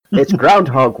It's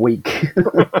Groundhog Week.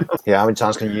 Yeah, how many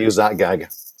times can you use that gag?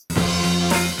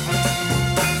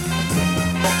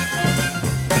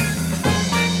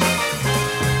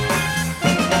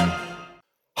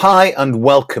 Hi and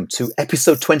welcome to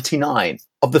episode 29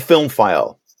 of The Film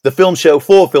File, the film show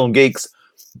for film geeks,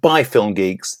 by film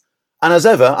geeks. And as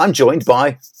ever, I'm joined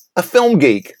by a film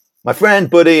geek, my friend,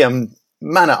 buddy, and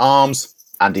man-at-arms,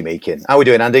 Andy Meakin. How are we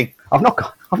doing, Andy? I've not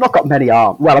got many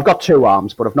arms. Well, I've got 2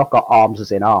 arms, but I've not got arms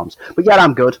as in arms. But yeah,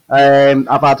 I'm good.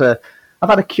 I've had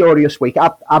a curious week.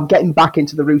 I'm getting back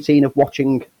into the routine of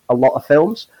watching a lot of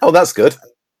films. Oh, that's good.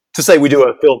 To say we do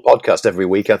a film podcast every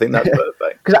week, I think that's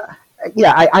perfect.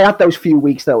 I had those few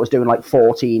weeks that I was doing like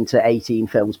 14 to 18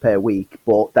 films per week,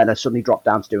 but then I suddenly dropped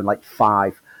down to doing like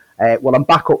 5. Well, I'm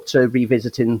back up to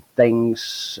revisiting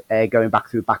things, going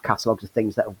back through back catalogues of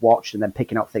things that I've watched and then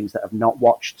picking out things that I've not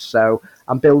watched. So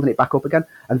I'm building it back up again.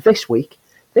 And this week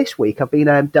I've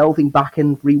been delving back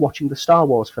and rewatching the Star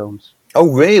Wars films.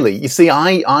 Oh, really? You see,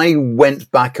 I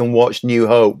went back and watched New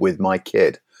Hope with my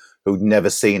kid who'd never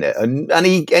seen it, and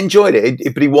he enjoyed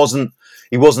it, but he wasn't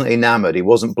enamored. He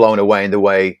wasn't blown away in the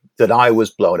way that I was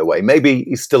blown away. Maybe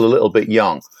he's still a little bit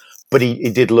young, but he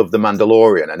did love The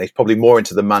Mandalorian, and he's probably more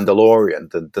into The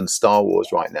Mandalorian than Star Wars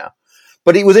right now.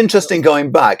 But it was interesting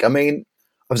going back. I mean,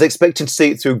 I was expecting to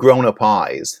see it through grown-up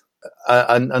eyes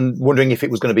and wondering if it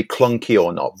was going to be clunky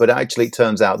or not. But actually, it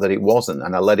turns out that it wasn't,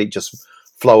 and I let it just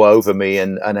flow over me,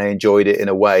 and I enjoyed it in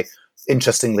a way.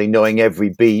 Interestingly, knowing every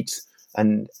beat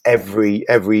and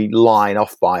every line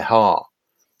off by heart,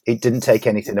 it didn't take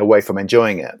anything away from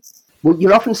enjoying it. Well,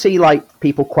 you often see like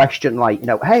people question, like,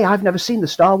 hey, I've never seen the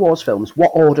Star Wars films.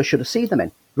 What order should I see them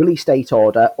in? Release date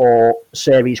order or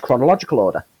series chronological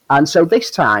order? And so this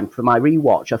time for my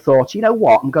rewatch, I thought, you know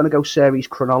what? I'm going to go series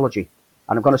chronology.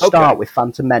 And I'm going to start with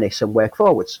Phantom Menace and work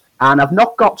forwards. And I've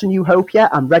not got to New Hope yet.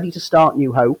 I'm ready to start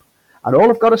New Hope. And all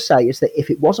I've got to say is that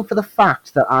if it wasn't for the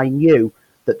fact that I knew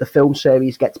that the film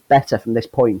series gets better from this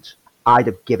point, I'd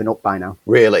have given up by now.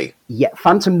 Really? Yeah,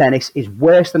 Phantom Menace is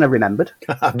worse than I remembered.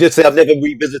 I've never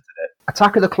revisited it.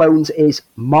 Attack of the Clones is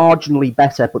marginally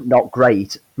better, but not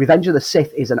great. Revenge of the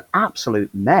Sith is an absolute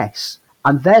mess.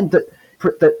 And then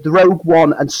the Rogue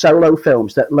One and Solo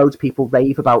films that loads of people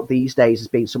rave about these days as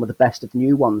being some of the best of the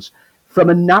new ones. From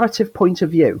a narrative point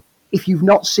of view, if you've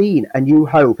not seen A New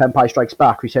Hope, Empire Strikes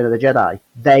Back, Return of the Jedi,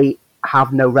 they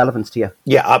have no relevance to you.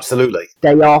 Yeah, absolutely.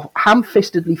 They are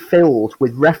ham-fistedly filled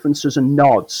with references and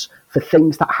nods for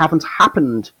things that haven't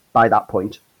happened by that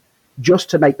point, just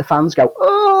to make the fans go,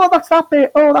 oh, that's that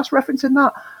bit, oh, that's referencing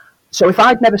that. So if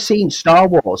I'd never seen Star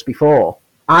Wars before,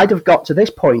 I'd have got to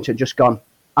this point and just gone,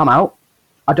 I'm out.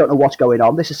 I don't know what's going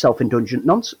on. This is self-indulgent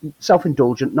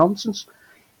nonsense.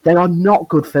 They are not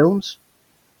good films.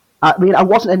 I mean, I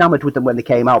wasn't enamoured with them when they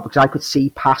came out because I could see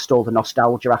past all the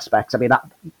nostalgia aspects. I mean,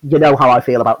 you know how I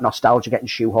feel about nostalgia getting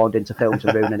shoehorned into films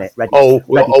and ruining it. Ready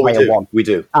Player One. We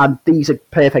do. And these are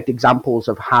perfect examples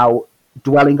of how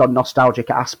dwelling on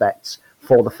nostalgic aspects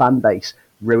for the fan base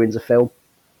ruins a film.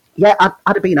 Yeah, I'd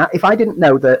have been if I didn't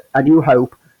know that A New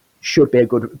Hope should be a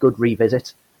good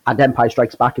revisit, and Empire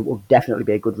Strikes Back, it will definitely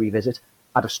be a good revisit,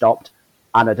 I'd have stopped,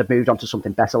 and I'd have moved on to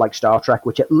something better like Star Trek,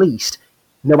 which at least,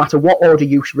 no matter what order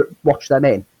you watch them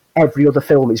in, every other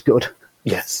film is good.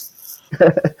 Yes.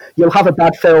 You'll have a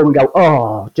bad film and go,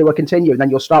 oh, do I continue? And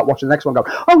then you'll start watching the next one and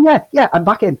go, oh, yeah, I'm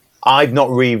back in. I've not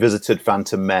revisited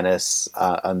Phantom Menace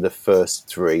and the first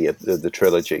 3 of the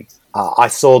trilogy. I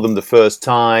saw them the first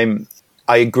time.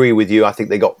 I agree with you. I think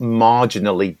they got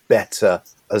marginally better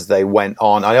as they went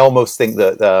on. I almost think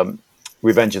that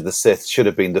Revenge of the Sith should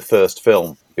have been the first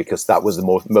film because that was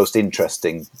the most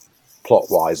interesting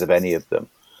plot-wise of any of them.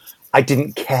 I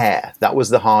didn't care. That was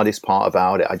the hardest part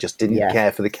about it. I just didn't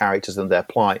care for the characters and their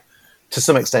plight. To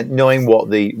some extent, knowing what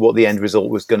the end result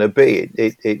was going to be,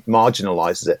 it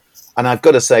marginalizes it. And I've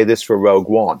got to say this for Rogue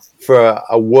One. For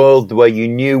a world where you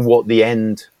knew what the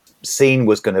end scene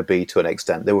was going to be to an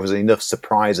extent, there was enough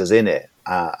surprises in it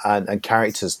and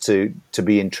characters to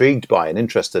be intrigued by and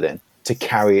interested in, to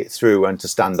carry it through and to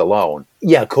stand alone.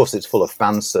 Yeah, of course, it's full of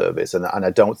fan service, and I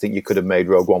don't think you could have made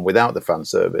Rogue One without the fan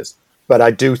service. But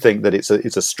I do think that it's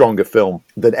a stronger film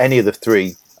than any of the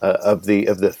 3 of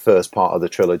the first part of the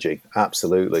trilogy.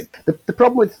 Absolutely. The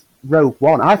problem with Rogue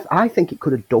One, I think it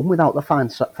could have done without the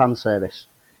fan service.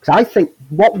 Because I think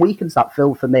what weakens that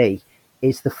film for me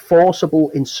is the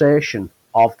forcible insertion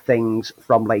of things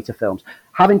from later films.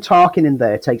 Having Tarkin in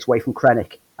there takes away from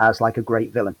Krennic as like a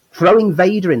great villain. Throwing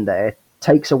Vader in there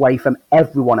takes away from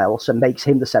everyone else and makes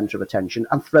him the center of attention,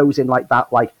 and throws in like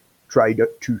that, like, try not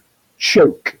to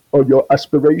choke on your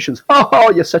aspirations.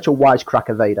 Oh, you're such a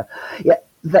wisecracker, Vader. Yeah,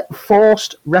 that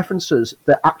forced references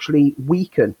that actually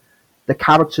weaken the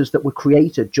characters that were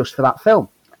created just for that film.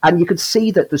 And you could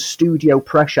see that there's studio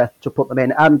pressure to put them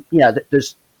in. And,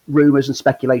 there's rumours and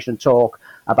speculation and talk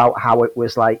about how it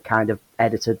was like kind of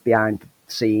edited behind the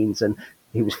scenes and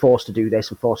he was forced to do this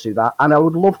and forced to do that. And I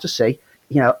would love to see,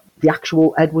 the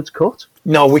actual Edwards cut.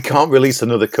 No, we can't release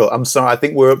another cut. I'm sorry. I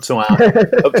think we're up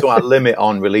to our limit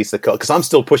on release the cut, because I'm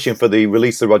still pushing for the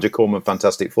release the Roger Corman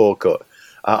Fantastic Four cut.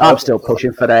 I'm still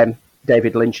pushing for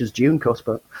David Lynch's Dune cut,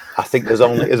 but I think there's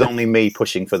only me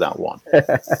pushing for that one.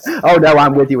 Oh no,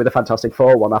 I'm with you with the Fantastic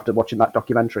Four one after watching that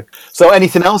documentary. So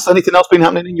anything else? Anything else been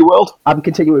happening in your world? I'm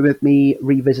continuing with me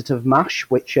revisit of MASH,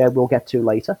 which we'll get to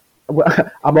later.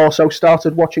 I'm also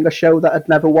started watching a show that I'd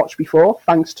never watched before,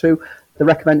 thanks to the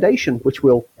recommendation, which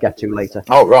we'll get to later.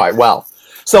 Oh, right. Well,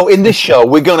 so in this show,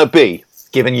 we're going to be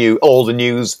giving you all the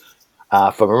news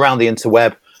from around the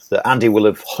interweb that Andy will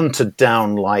have hunted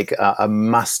down like a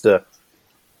master,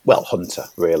 hunter,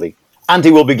 really.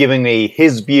 Andy will be giving me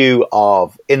his view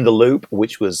of In the Loop,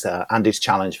 which was Andy's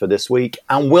challenge for this week.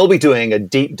 And we'll be doing a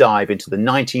deep dive into the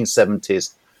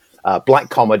 1970s black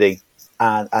comedy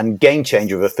and game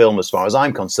changer of a film, as far as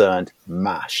I'm concerned,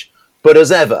 MASH. But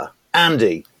as ever,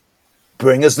 Andy,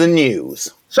 bring us the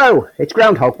news. So, it's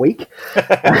Groundhog Week.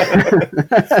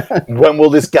 When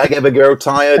will this gag ever grow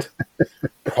tired?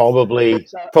 Probably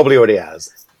already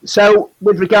has. So,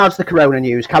 with regards to the corona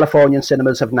news, Californian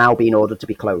cinemas have now been ordered to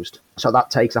be closed. So that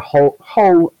takes a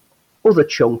whole other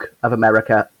chunk of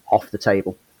America off the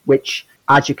table, which,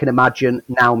 as you can imagine,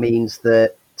 now means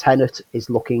that Tenet is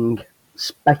looking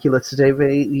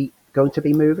speculatively going to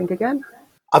be moving again.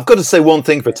 I've got to say one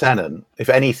thing for Tenet, if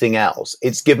anything else,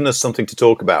 it's given us something to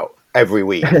talk about every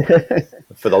week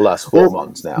for the last 4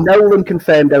 months now. Nolan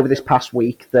confirmed over this past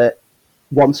week that,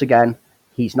 once again,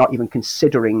 he's not even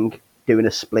considering doing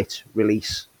a split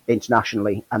release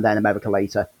internationally and then America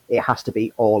later. It has to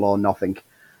be all or nothing.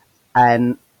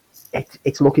 And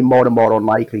it's looking more and more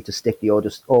unlikely to stick the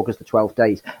August the 12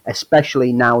 days,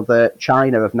 especially now that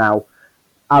China have now,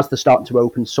 as they're starting to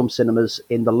open some cinemas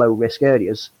in the low-risk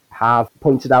areas, have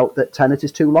pointed out that Tenet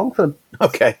is too long for them.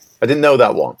 Okay, I didn't know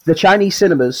that one. The Chinese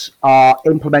cinemas are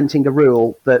implementing a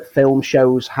rule that film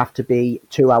shows have to be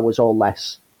 2 hours or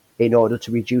less in order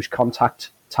to reduce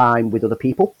contact time with other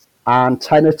people. And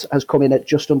Tenet has come in at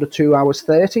just under 2 hours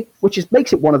 30, which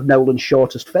makes it one of Nolan's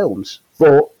shortest films.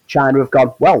 But China have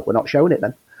gone, well, we're not showing it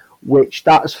then, which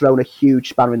that has thrown a huge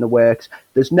spanner in the works.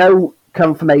 There's no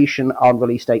confirmation on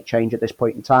release date change at this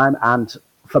point in time, and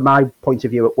from my point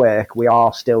of view at work, we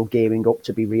are still gearing up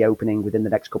to be reopening within the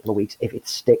next couple of weeks if it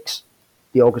sticks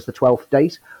the August the 12th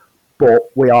date. But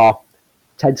we are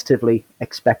tentatively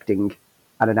expecting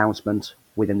an announcement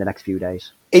within the next few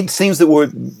days. It seems that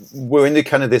we're in the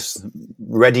kind of this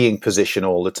readying position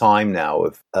all the time now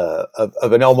of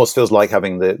it almost feels like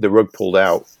having the rug pulled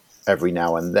out every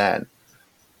now and then.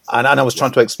 And I was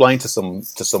trying to explain to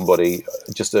somebody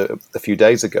just a few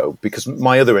days ago, because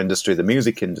my other industry, the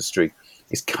music industry,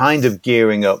 is kind of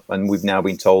gearing up, and we've now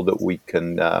been told that we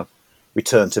can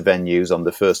return to venues on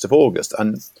the 1st of August,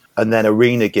 and then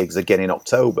arena gigs again in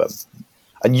October.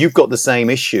 And you've got the same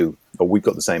issue, or we've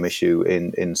got the same issue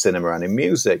in cinema and in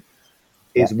music,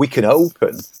 is we can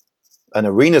open, and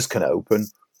arenas can open,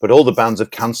 but all the bands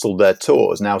have cancelled their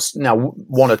tours. Now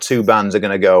one or two bands are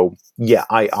going to go, yeah,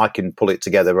 I can pull it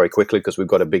together very quickly because we've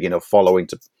got a big enough following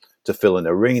to fill an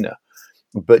arena.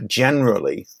 But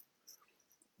generally,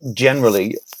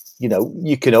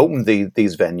 you can open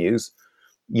these venues.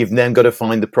 You've then got to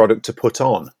find the product to put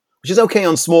on, which is okay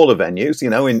on smaller venues.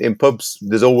 In pubs,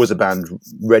 there's always a band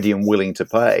ready and willing to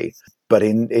play. But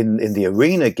in the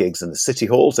arena gigs and the city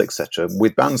halls, etc.,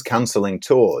 with bands cancelling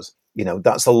tours,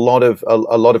 that's a lot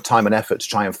of time and effort to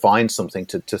try and find something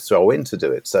to throw in to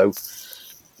do it. So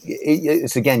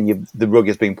it's again, the rug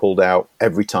is being pulled out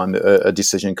every time a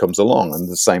decision comes along, and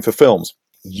the same for films.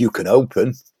 You can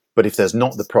open, but if there's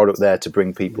not the product there to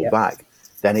bring people back,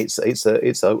 then it's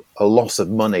a loss of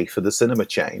money for the cinema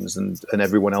chains and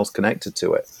everyone else connected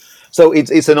to it. So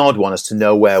it's an odd one as to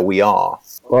know where we are.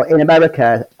 Well, in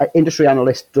America, industry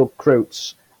analyst Doug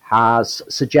Kreutz has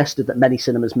suggested that many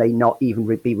cinemas may not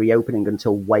even be reopening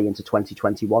until way into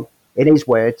 2021. In his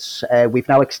words, we've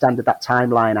now extended that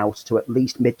timeline out to at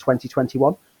least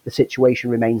mid-2021. The situation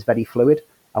remains very fluid,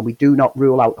 and we do not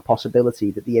rule out the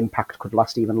possibility that the impact could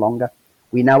last even longer.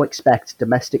 We now expect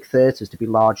domestic theatres to be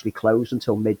largely closed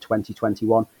until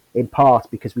mid-2021, in part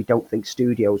because we don't think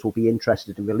studios will be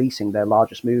interested in releasing their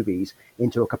largest movies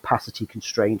into a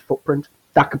capacity-constrained footprint.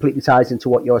 That completely ties into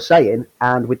what you're saying,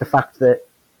 and with the fact that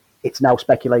it's now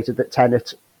speculated that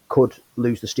Tenet could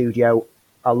lose the studio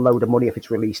a load of money if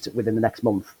it's released within the next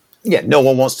month. Yeah, no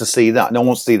one wants to see that. No one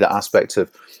wants to see that aspect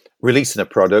of releasing a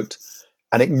product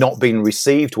and it not being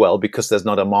received well because there's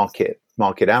not a market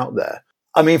out there.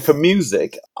 I mean, for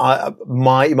music,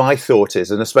 my thought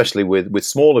is, and especially with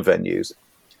smaller venues,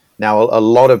 now a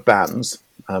lot of bands,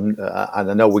 and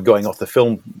I know we're going off the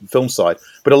film side,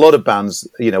 but a lot of bands,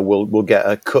 will get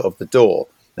a cut of the door.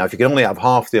 Now, if you can only have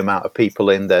half the amount of people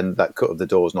in, then that cut of the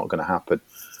door is not going to happen.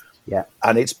 Yeah,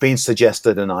 and it's been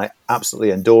suggested, and I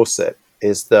absolutely endorse it,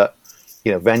 is that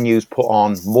venues put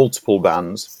on multiple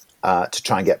bands to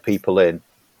try and get people in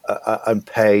and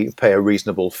pay a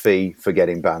reasonable fee for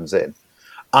getting bands in.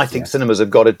 I think cinemas have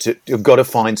got to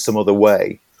find some other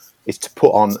way. Is to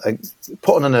put on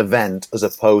an event as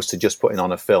opposed to just putting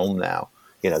on a film now.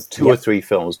 Two or three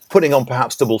films, putting on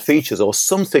perhaps double features or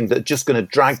something that's just going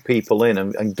to drag people in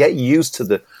and get used to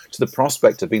the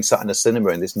prospect of being sat in a cinema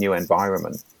in this new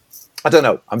environment. I don't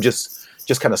know. I'm just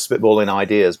kind of spitballing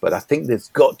ideas, but I think there's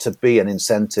got to be an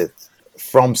incentive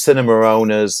from cinema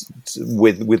owners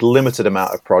with limited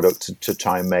amount of product to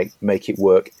try and make it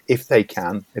work if they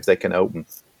can open.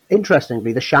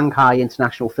 Interestingly, the Shanghai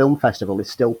International Film Festival is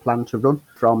still planned to run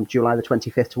from July the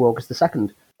 25th to August the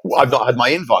 2nd. Well, I've not had my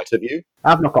invite, have you?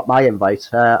 I've not got my invite.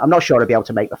 I'm not sure I'd be able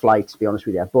to make the flight, to be honest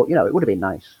with you, but, it would have been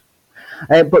nice.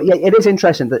 But yeah, it is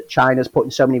interesting that China's putting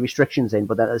so many restrictions in,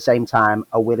 but at the same time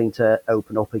are willing to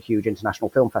open up a huge international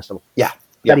film festival. Yeah.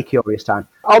 Very curious time.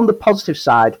 On the positive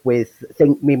side, we've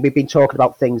been talking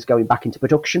about things going back into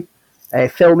production.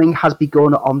 Filming has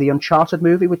begun on the Uncharted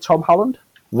movie with Tom Holland.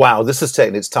 Wow, this has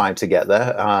taken its time to get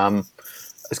there.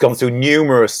 It's gone through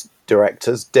numerous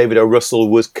directors. David O. Russell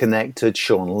was connected,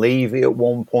 Sean Levy at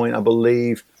one point, I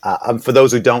believe. And for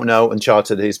those who don't know,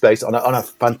 Uncharted is based on a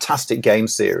fantastic game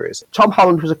series. Tom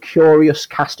Holland was a curious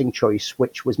casting choice,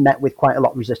 which was met with quite a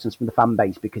lot of resistance from the fan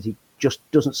base because he just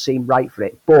doesn't seem right for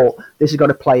it. But this is going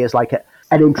to play as like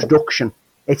an introduction.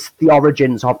 It's the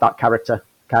origins of that character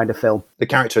kind of film. The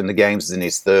character in the games is in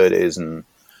his 30s and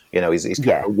he's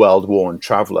kind of a world-worn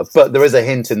traveller. But there is a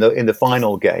hint in the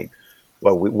final game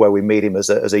where we meet him as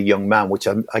a young man, which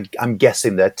I'm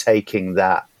guessing they're taking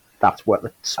that. That's what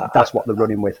they're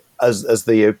running with as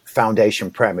the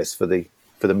foundation premise for the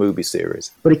movie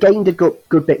series. But it gained a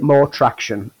good bit more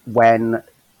traction when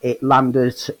it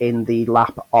landed in the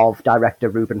lap of director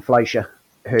Ruben Fleischer,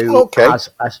 who has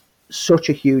such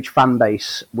a huge fan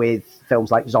base with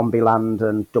films like Zombieland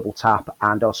and Double Tap,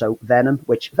 and also Venom.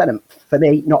 Which Venom, for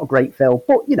me, not a great film,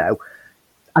 but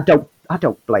I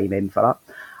don't blame him for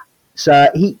that. So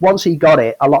once he got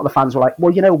it, a lot of the fans were like,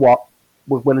 well, you know what?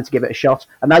 We're willing to give it a shot.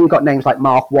 And now you've got names like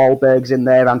Mark Wahlberg's in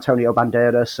there, Antonio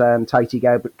Banderas and Tati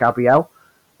Gabrielle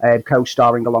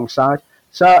co-starring alongside.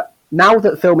 So now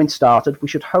that filming started, we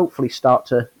should hopefully start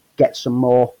to get some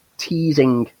more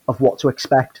teasing of what to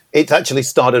expect. It's actually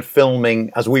started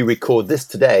filming as we record this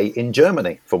today in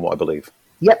Germany, from what I believe.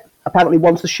 Yep. Apparently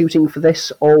once the shooting for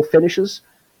this all finishes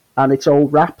and it's all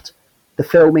wrapped, the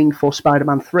filming for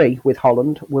Spider-Man 3 with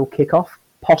Holland will kick off,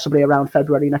 possibly around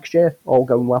February next year, all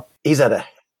going well. He's had a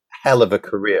hell of a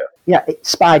career. Yeah,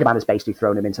 Spider-Man has basically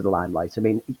thrown him into the limelight. I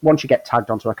mean, once you get tagged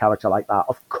onto a character like that,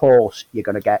 of course you're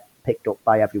going to get picked up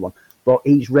by everyone. But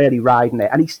he's really riding it.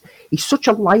 And he's such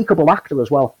a likeable actor as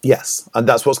well. Yes, and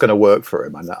that's what's going to work for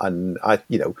him. And I,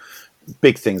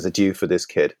 big things are due for this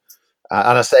kid.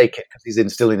 And I say kid because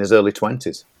he's still in his early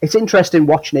 20s. It's interesting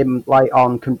watching him like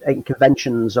on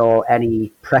conventions or any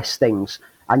press things,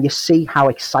 and you see how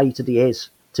excited he is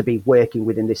to be working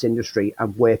within this industry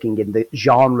and working in the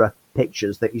genre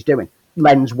pictures that he's doing.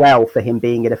 Lends well for him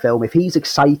being in a film. If he's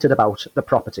excited about the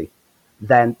property,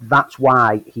 then that's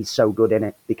why he's so good in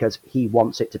it, because he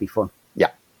wants it to be fun.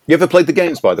 Yeah. You ever played the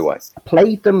games, by the way? I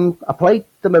played them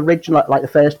originally, like the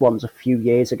first ones a few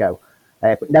years ago,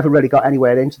 but never really got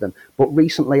anywhere into them. But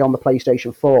recently on the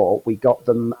PlayStation 4, we got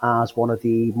them as one of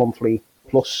the monthly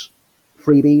plus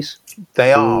freebies.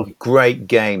 They are great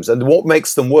games. And what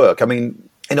makes them work, I mean,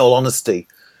 in all honesty,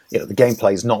 the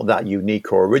gameplay is not that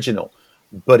unique or original,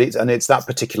 but it's that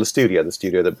particular studio, the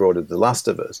studio that brought us The Last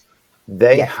of Us.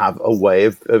 They have a way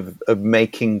of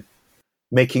making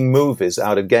movies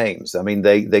out of games. I mean,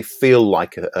 they feel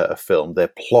like a film.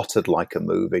 They're plotted like a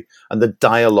movie, and the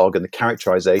dialogue and the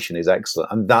characterization is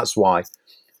excellent. And that's why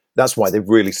they've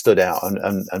really stood out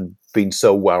and been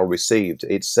so well received.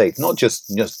 It's safe, not just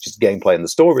gameplay and the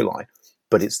storyline,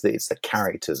 but it's the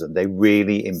characters, and they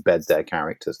really embed their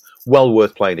characters. Well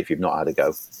worth playing if you've not had a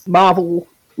go. Marvel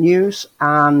news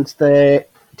and the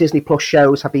Disney Plus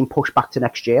shows have been pushed back to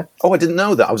next year. Oh, I didn't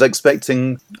know that. I was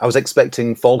expecting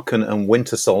Falcon and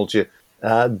Winter Soldier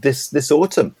this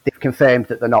autumn. They've confirmed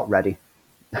that they're not ready.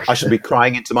 I should be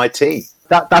crying into my tea.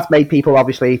 that's made people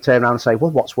obviously turn around and say,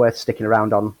 well, what's worth sticking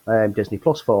around on Disney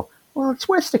Plus for? Well, it's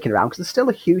worth sticking around because there's still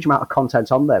a huge amount of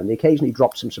content on there, and they occasionally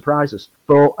drop some surprises.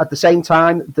 But at the same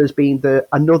time, there's been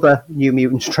another New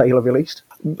Mutants trailer released.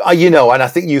 And I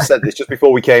think you said this just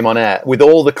before we came on air. With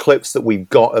all the clips that we've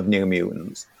got of New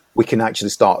Mutants, we can actually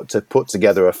start to put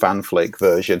together a fan flick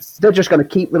version. They're just going to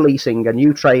keep releasing a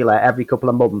new trailer every couple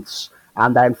of months,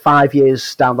 and then 5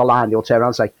 years down the line, they'll turn around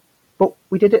and say, but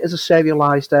we did it as a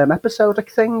serialized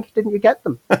episodic thing, didn't you get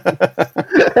them?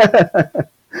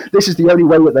 This is the only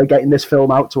way that they're getting this film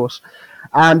out to us.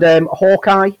 And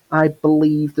Hawkeye, I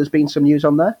believe there's been some news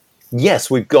on there.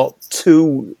 Yes, we've got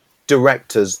 2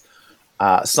 directors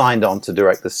signed on to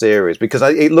direct the series, because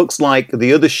it looks like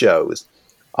the other shows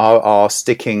are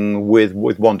sticking with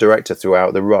one director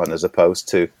throughout the run, as opposed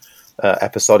to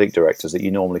episodic directors that you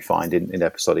normally find in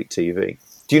episodic TV.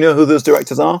 Do you know who those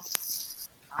directors are?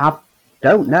 I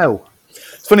don't know.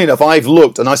 It's funny enough, I've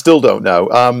looked and I still don't know.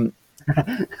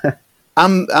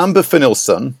 Amber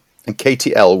Finelson and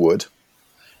Katie Elwood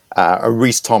and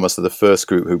Rhys Thomas are the first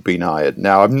group who've been hired.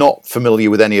 Now, I'm not familiar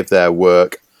with any of their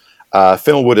work.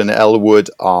 Finelwood and Elwood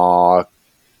are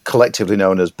collectively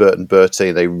known as Bert and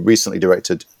Bertie. They recently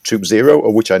directed Troop Zero,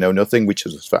 of which I know nothing, which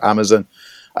was for Amazon.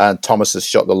 And Thomas has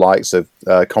shot the likes of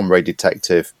Comrade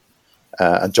Detective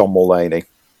and John Mulaney.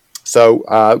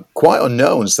 So quite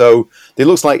unknown. So it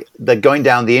looks like they're going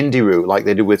down the indie route like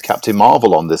they did with Captain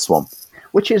Marvel on this one.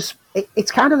 Which is, it's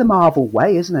kind of the Marvel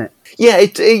way, isn't it? Yeah,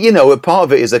 a part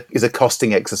of it is a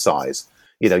costing exercise.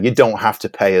 You don't have to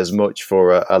pay as much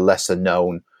for a lesser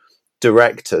known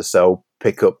director, so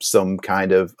pick up some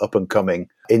kind of up and coming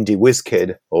indie whiz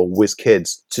kid or whiz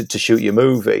kids to shoot your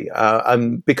movie.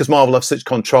 And because Marvel have such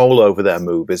control over their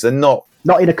movies, and not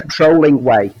in a controlling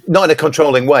way. Not in a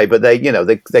controlling way, but they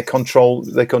control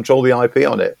the IP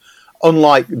on it.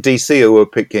 Unlike DC, who are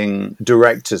picking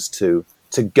directors to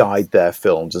guide their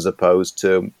films as opposed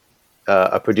to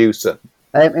a producer.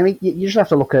 You just have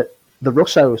to look at the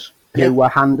Russos, who were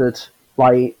handed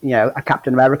a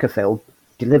Captain America film,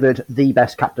 delivered the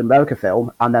best Captain America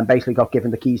film, and then basically got given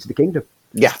the keys to the kingdom.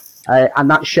 Yeah. And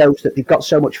that shows that they've got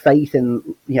so much faith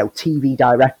in TV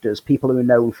directors, people who are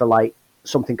known for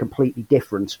something completely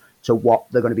different to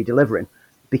what they're going to be delivering,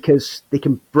 because they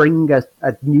can bring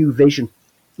a new vision.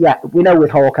 Yeah, we know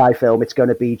with Hawkeye film, it's going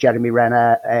to be Jeremy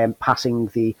Renner passing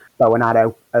the bow and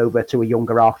arrow over to a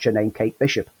younger archer named Kate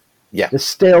Bishop. Yeah. There's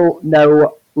still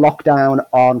no lockdown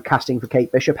on casting for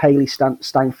Kate Bishop. Hailey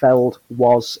Steinfeld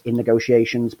was in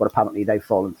negotiations, but apparently they've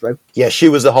fallen through. Yeah, she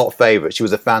was a hot favourite. She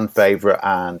was a fan favourite,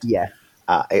 and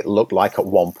it looked like at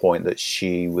one point that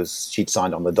she'd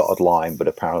signed on the dotted line, but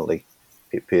apparently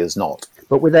it appears not.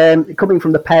 But with coming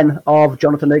from the pen of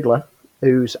Jonathan Igler,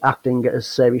 who's acting as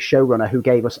series showrunner, who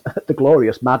gave us the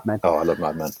glorious Mad Men. Oh, I love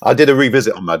Mad Men. I did a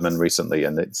revisit on Mad Men recently,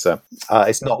 and it's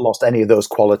not lost any of those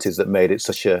qualities that made it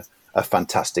such a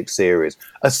fantastic series.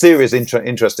 A series,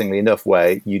 interestingly enough,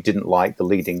 where you didn't like the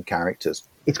leading characters.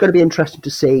 It's going to be interesting to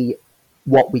see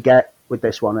what we get with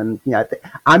this one. And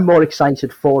I'm more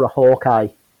excited for a Hawkeye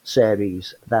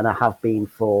series than I have been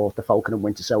for the Falcon and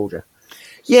Winter Soldier.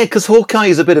 Yeah, because Hawkeye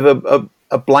is a bit of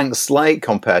a blank slate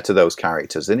compared to those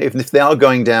characters. And if they are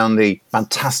going down the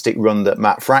fantastic run that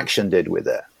Matt Fraction did with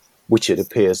it, which it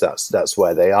appears that's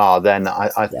where they are, then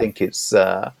I think it's...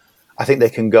 I think they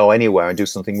can go anywhere and do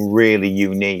something really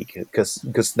unique,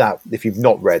 because that, if you've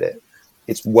not read it,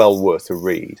 it's well worth a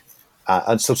read,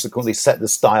 and subsequently set the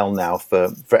style now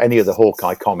for any of the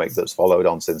Hawkeye comic that's followed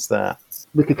on since there.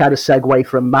 We could kind of segue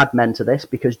from Mad Men to this,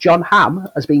 because John Hamm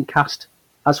has been cast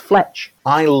as Fletch.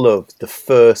 I loved the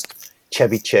first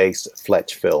Chevy Chase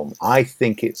Fletch film. I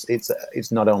think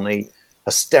it's not only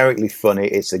hysterically funny,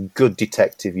 it's a good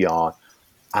detective yarn.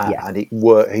 And it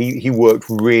worked. He worked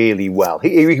really well.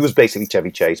 He was basically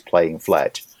Chevy Chase playing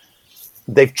Fletch.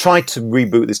 They've tried to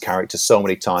reboot this character so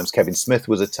many times. Kevin Smith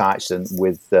was attached, and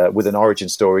with an origin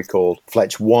story called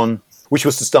Fletch 1, which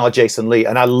was to star Jason Lee.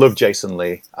 And I love Jason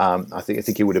Lee. I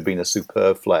think he would have been a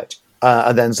superb Fletch.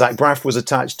 And then Zach Braff was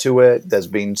attached to it. There's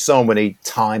been so many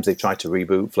times they've tried to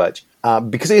reboot Fletch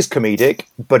because it is comedic,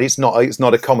 but it's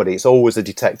not a comedy. It's always a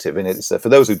detective, and it's for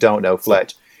those who don't know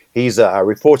Fletch. He's a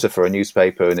reporter for a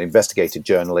newspaper, an investigative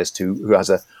journalist who has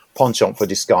a penchant for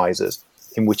disguises,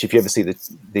 in which if you ever see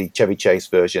the Chevy Chase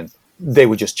version, they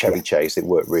were just Chevy Chase. It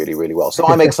worked really, really well. So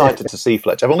I'm excited to see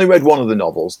Fletch. I've only read one of the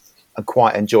novels and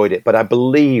quite enjoyed it, but I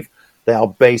believe they are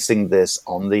basing this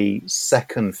on the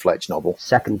second Fletch novel.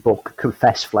 Second book,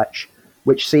 Confess Fletch,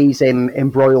 which sees him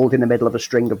embroiled in the middle of a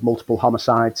string of multiple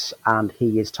homicides, and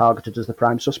he is targeted as the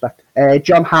prime suspect.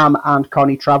 John Hamm and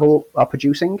Connie Travel are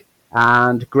producing,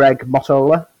 and Greg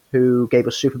Mottola who gave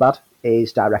us Superbad,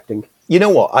 is directing. You know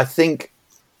what? I think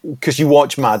because you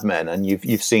watch Mad Men and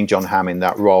you've seen John Hamm in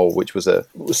that role, which was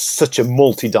such a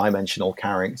multi-dimensional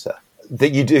character,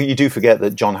 that you do forget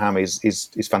that John Hamm is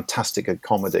fantastic at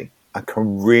comedy and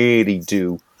can really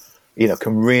do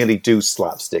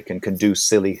slapstick and can do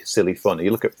silly fun.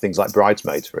 You look at things like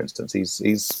Bridesmaids, for instance.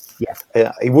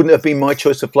 He wouldn't have been my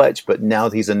choice for Fletch, but now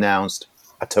that he's announced,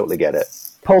 I totally get it.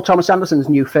 Paul Thomas Anderson's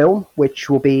new film, which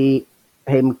will be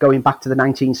him going back to the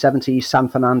 1970s San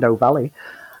Fernando Valley,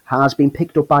 has been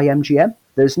picked up by MGM.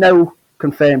 There's no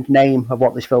confirmed name of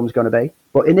what this film is going to be,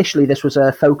 but initially this was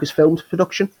a Focus Films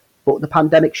production, but the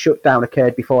pandemic shutdown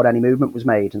occurred before any movement was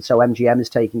made, and so MGM is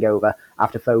taking over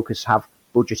after Focus have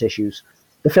budget issues.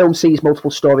 The film sees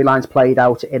multiple storylines played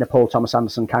out in a Paul Thomas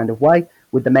Anderson kind of way,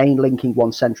 with the main linking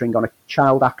one centering on a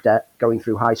child actor going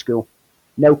through high school.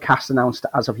 No cast announced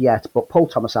as of yet, but Paul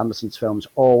Thomas Anderson's films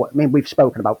we've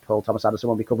spoken about Paul Thomas Anderson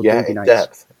when we covered Movie Nights.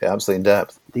 Depth. Yeah, absolutely in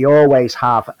depth. They always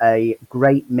have a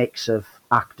great mix of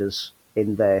actors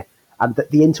in there, and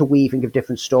the interweaving of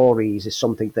different stories is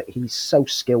something that he's so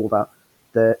skilled at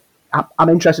that I'm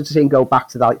interested to see him go back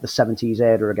to the 70s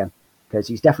era again, because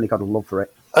he's definitely got a love for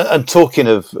it. And talking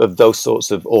of those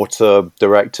sorts of auteur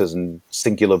directors and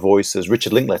singular voices,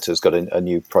 Richard Linklater's got a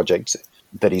new project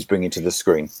that he's bringing to the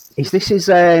screen. This is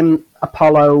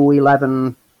Apollo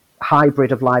 11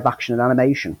 hybrid of live action and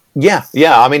animation. Yeah.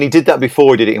 I mean, he did that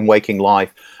before. He did it in Waking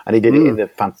Life, and he did it in the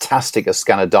fantastic A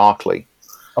Scanner Darkly.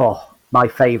 Oh, my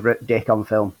favourite Dick on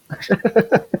film.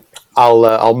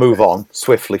 I'll move on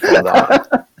swiftly from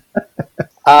that.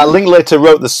 Linklater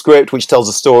wrote the script, which tells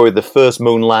the story of the first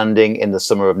moon landing in the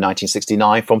summer of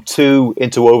 1969 from two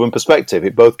interwoven perspectives.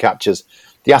 It both captures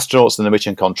the astronauts in the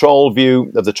mission control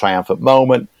view of the triumphant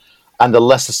moment and the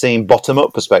lesser-seen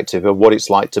bottom-up perspective of what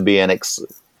it's like to be an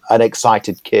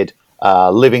excited kid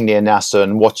living near NASA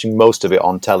and watching most of it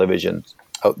on television,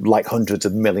 like hundreds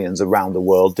of millions around the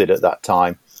world did at that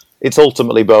time. It's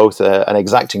ultimately both an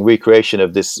exacting recreation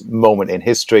of this moment in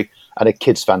history and a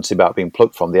kid's fantasy about being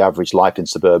plucked from the average life in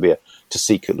suburbia to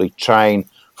secretly train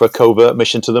for a covert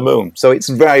mission to the moon. So it's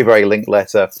very, very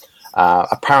Linklater.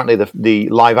 Apparently the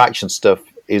live action stuff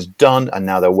is done, and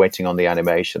now they're waiting on the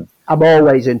animation. I'm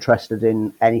always interested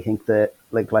in anything that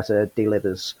Linklater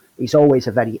delivers. He's always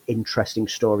a very interesting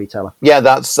storyteller. Yeah,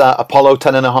 that's Apollo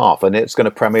 10.5, and it's going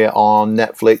to premiere on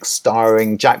Netflix,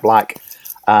 starring Jack Black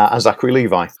and Zachary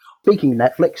Levi. Speaking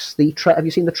of Netflix, have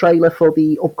you seen the trailer for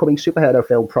the upcoming superhero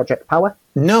film Project Power?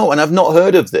 No, and I've not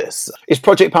heard of this. Is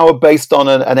Project Power based on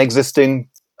an existing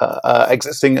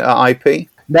IP?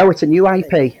 No, it's a new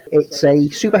IP. It's a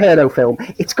superhero film.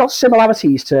 It's got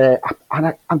similarities to,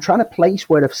 and I'm trying to place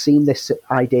where I've seen this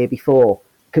idea before,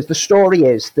 because the story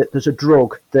is that there's a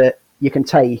drug that you can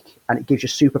take and it gives you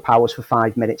superpowers for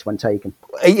 5 minutes when taken.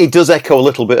 It does echo a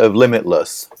little bit of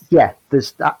Limitless. Yeah,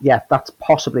 there's that. Yeah, that's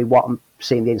possibly what I'm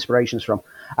seeing the inspirations from.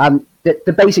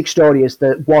 The basic story is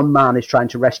that one man is trying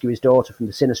to rescue his daughter from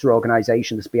the sinister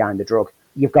organisation that's behind the drug.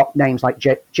 You've got names like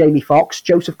Jamie Foxx,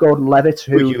 Joseph Gordon-Levitt,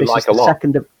 who this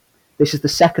is the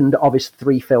second of his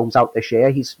 3 films out this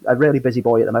year. He's a really busy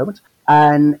boy at the moment.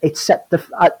 And it's set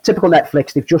typical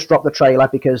Netflix. They've just dropped the trailer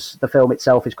because the film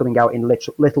itself is coming out in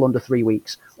little under 3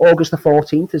 weeks. August the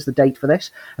 14th is the date for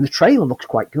this. And the trailer looks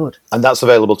quite good. And that's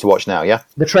available to watch now, yeah?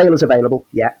 The trailer's available,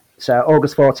 yeah. So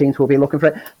August 14th, we'll be looking for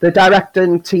it. The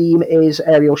directing team is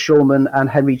Ariel Schulman and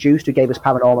Henry Joost, who gave us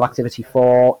Paranormal Activity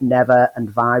 4, Never, and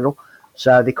Viral.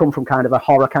 So they come from kind of a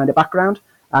horror kind of background.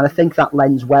 And I think that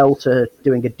lends well to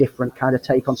doing a different kind of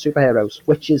take on superheroes,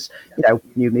 which is,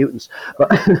 New Mutants. But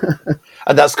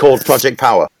and that's called Project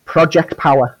Power. Project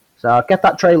Power. So get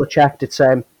that trailer checked. It's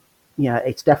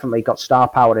it's definitely got star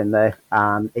power in there,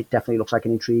 and it definitely looks like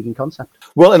an intriguing concept.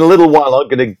 Well, in a little while, I'm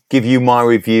going to give you my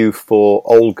review for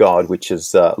Old Guard, which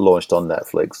is launched on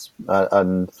Netflix.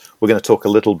 And we're going to talk a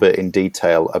little bit in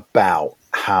detail about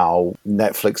how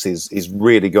Netflix is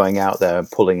really going out there and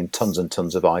pulling in tons and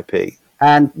tons of IP.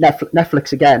 And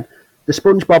Netflix again, the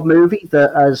SpongeBob movie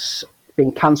that has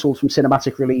been cancelled from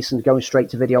cinematic release and going straight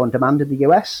to video on demand in the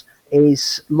US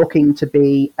is looking to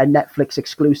be a Netflix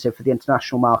exclusive for the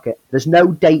international market. There's no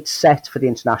date set for the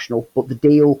international, but the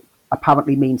deal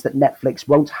apparently means that Netflix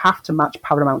won't have to match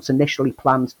Paramount's initially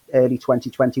planned early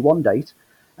 2021 date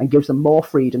and gives them more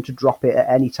freedom to drop it at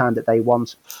any time that they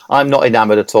want. I'm not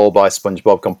enamoured at all by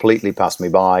SpongeBob, completely passed me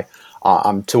by.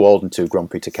 I'm too old and too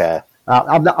grumpy to care.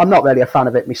 I'm not really a fan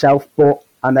of it myself, but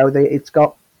I know that it's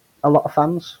got a lot of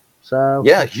fans. So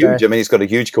yeah, huge. I mean, it's got a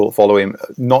huge cult following,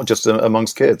 not just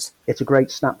amongst kids. It's a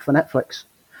great snap for Netflix.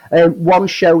 One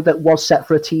show that was set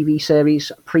for a TV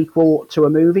series prequel to a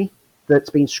movie that's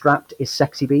been scrapped is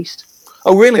Sexy Beast.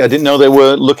 Oh, really? I didn't know they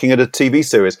were looking at a TV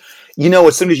series. You know,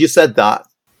 as soon as you said that,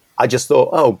 I just thought,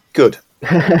 oh, good.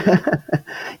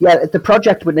 Yeah, the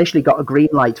project initially got a green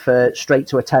light for straight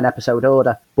to a 10-episode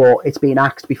order, but it's been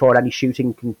axed before any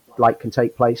shooting can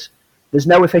take place. There's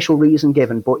no official reason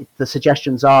given, but the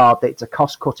suggestions are that it's a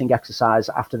cost-cutting exercise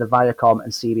after the Viacom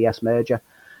and CBS merger.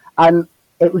 And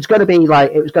it was going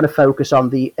to focus on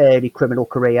the early criminal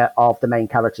career of the main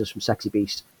characters from Sexy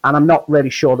Beast. And I'm not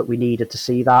really sure that we needed to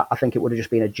see that. I think it would have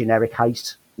just been a generic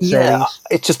heist series. Yeah,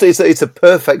 it's a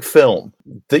perfect film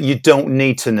that you don't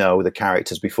need to know the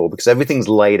characters before, because everything's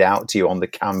laid out to you on the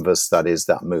canvas that is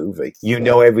that movie. You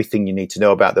know everything you need to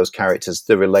know about those characters,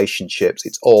 the relationships.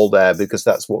 It's all there because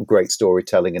that's what great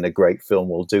storytelling in a great film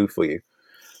will do for you.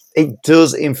 It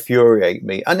does infuriate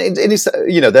me, and it's,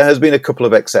 you know, there has been a couple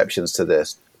of exceptions to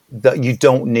this, that you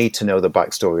don't need to know the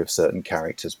backstory of certain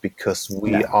characters because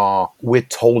we're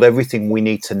told everything we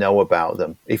need to know about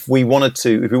them. If we wanted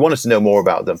to know more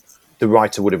about them, the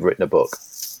writer would have written a book.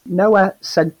 Noah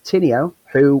Centineo,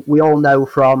 who we all know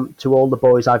from To All the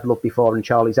Boys I've Loved Before and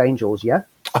Charlie's Angels, yeah?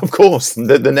 Of course,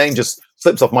 the name just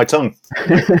slips off my tongue.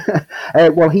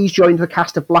 Well, he's joined the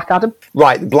cast of Black Adam.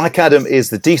 Right, Black Adam is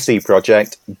the DC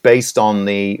project based on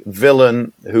the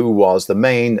villain who was the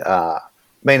main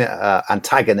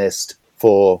antagonist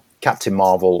for Captain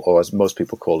Marvel, or as most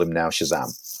people call him now,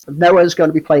 Shazam. Noah's going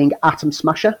to be playing Atom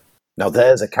Smasher. Now,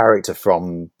 there's a character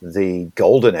from the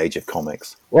golden age of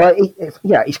comics. Well,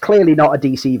 he's clearly not a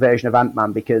DC version of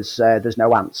Ant-Man because there's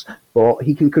no ants, but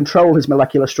he can control his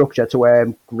molecular structure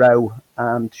to grow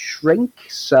and shrink.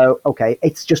 So, okay,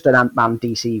 it's just an Ant-Man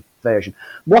DC version.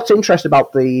 What's interesting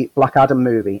about the Black Adam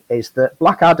movie is that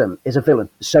Black Adam is a villain.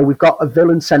 So we've got a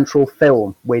villain-central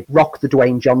film with Rock the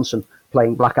Dwayne Johnson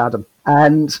playing Black Adam.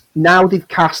 And now they've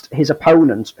cast his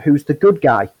opponent, who's the good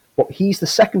guy, but he's the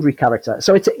secondary character.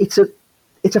 So it's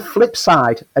a flip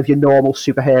side of your normal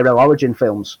superhero origin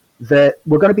films that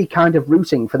we're going to be kind of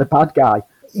rooting for the bad guy.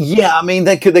 Yeah, I mean,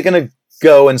 they're going to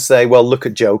go and say, well, look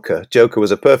at Joker. Joker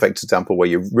was a perfect example where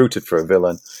you rooted for a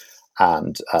villain,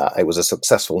 and it was a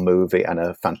successful movie and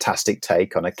a fantastic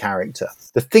take on a character.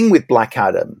 The thing with Black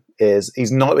Adam is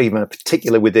he's not even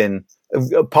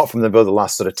apart from the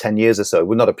last sort of 10 years or so,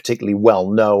 we're not a particularly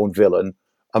well-known villain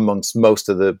amongst most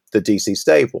of the DC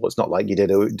stable. It's not like you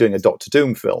doing a Doctor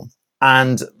Doom film.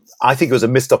 And I think it was a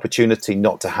missed opportunity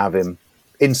not to have him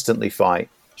instantly fight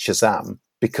Shazam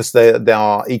because they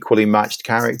are equally matched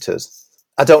characters.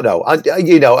 I don't know.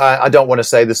 I don't want to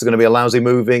say this is going to be a lousy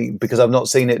movie because I've not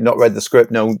seen it, not read the script,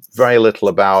 know very little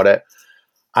about it.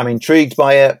 I'm intrigued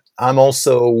by it. I'm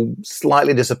also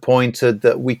slightly disappointed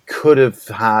that we could have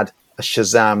had a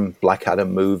Shazam Black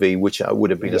Adam movie, which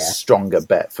would have been a stronger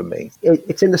bet for me.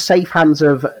 It's in the safe hands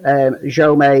of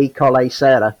Jaume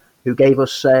Collet-Serra, who gave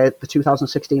us the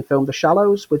 2016 film The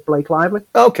Shallows with Blake Lively.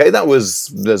 Okay, that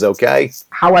was okay.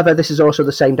 However, this is also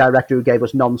the same director who gave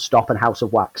us Non-Stop and House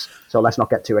of Wax, so let's not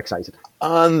get too excited.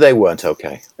 And they weren't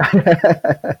okay.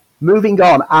 Moving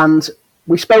on, and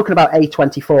we've spoken about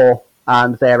A24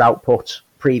 and their output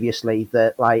previously,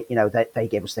 that they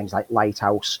gave us things like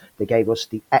Lighthouse, they gave us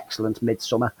the excellent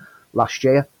Midsummer last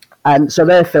year, and so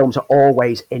their films are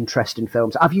always interesting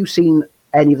films. Have you seen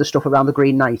any of the stuff around The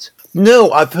Green Knight?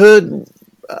 No, I've heard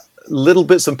little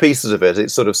bits and pieces of it.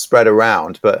 It's sort of spread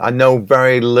around, but I know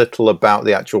very little about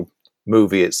the actual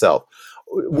movie itself.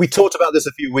 We talked about this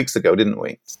a few weeks ago, didn't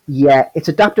we? Yeah, it's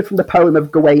adapted from the poem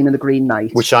of Gawain and the Green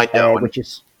Knight, which I know, which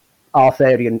is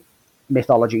Arthurian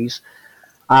mythologies.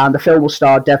 And the film will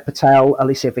star Dev Patel,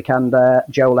 Alicia Vikander,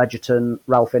 Joel Edgerton,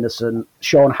 Ralph Ineson,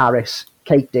 Sean Harris,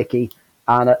 Kate Dickie,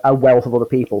 and a wealth of other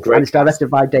people. Great. And it's directed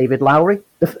by David Lowery.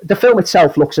 The film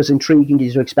itself looks as intriguing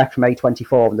as you expect from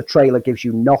A24, and the trailer gives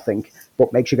you nothing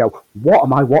but makes you go, what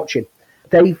am I watching?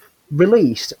 They've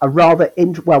released they're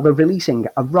releasing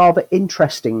a rather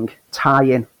interesting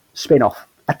tie-in spin-off,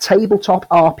 a tabletop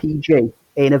RPG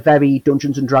in a very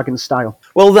Dungeons and Dragons style.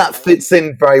 Well, that fits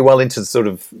in very well into sort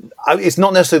of, it's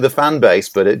not necessarily the fan base,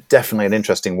 but it's definitely an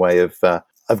interesting way of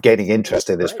gaining interest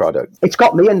in this product. It's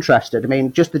got me interested. I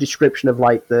mean, just the description of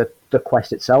the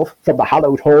quest itself. From the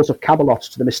hallowed halls of Camelot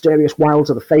to the mysterious wilds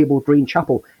of the fabled Green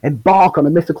Chapel, embark on a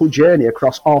mythical journey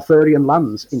across Arthurian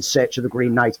lands in search of the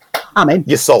Green Knight. I'm in.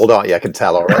 You're sold, aren't you? I can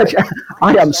tell already.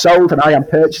 I am sold and I am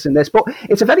purchasing this. But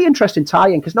it's a very interesting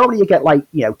tie-in because normally you get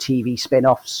TV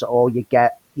spin-offs or you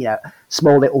get,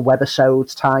 small little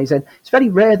webisodes ties in. It's very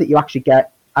rare that you actually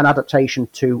get an adaptation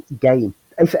to game.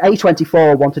 If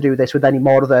A24 want to do this with any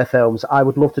more of their films, I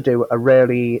would love to do a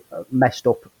really messed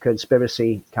up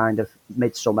conspiracy kind of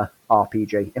Midsummer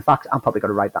RPG. In fact, I'm probably going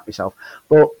to write that myself.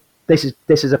 But this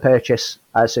is a purchase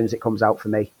as soon as it comes out for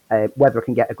me. Whether I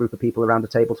can get a group of people around the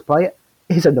table to play it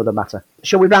is another matter.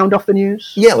 Shall we round off the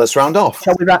news? Yeah, let's round off.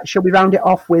 Shall we round it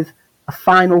off with a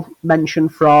final mention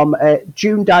from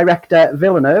Dune director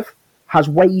Villeneuve has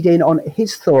weighed in on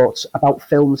his thoughts about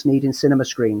films needing cinema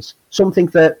screens, something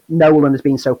that Nolan has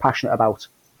been so passionate about.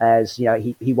 As you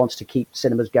know, he wants to keep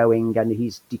cinemas going, and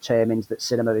he's determined that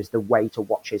cinema is the way to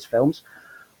watch his films.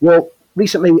 Well,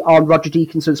 recently on Roger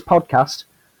Deakinson's podcast,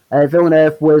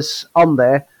 Villeneuve was on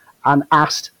there and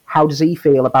asked how does he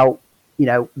feel about, you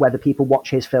know, whether people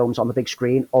watch his films on the big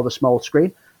screen or the small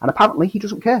screen, and apparently he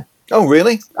doesn't care. Oh,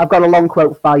 really? I've got a long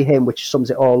quote by him which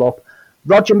sums it all up.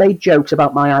 Roger made jokes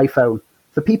about my iPhone.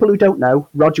 For people who don't know,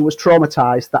 Roger was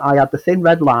traumatized that I had the thin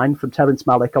red line from Terrence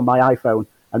Malick on my iPhone,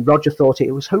 and Roger thought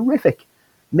it was horrific.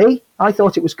 Me, I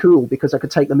thought it was cool because I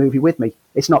could take the movie with me.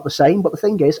 It's not the same, but the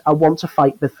thing is, I want to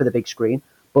fight for the big screen,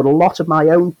 but a lot of my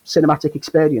own cinematic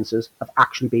experiences have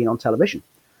actually been on television.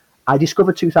 I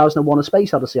discovered 2001: A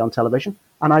Space Odyssey on television,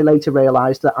 and I later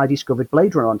realised that I discovered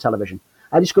Blade Runner on television.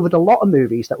 I discovered a lot of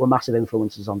movies that were massive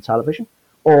influences on television,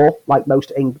 or, like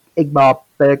most Ingmar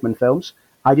Bergman films,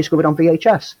 I discovered on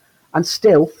VHS. And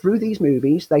still, through these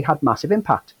movies, they had massive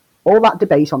impact. All that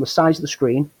debate on the size of the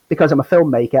screen, because I'm a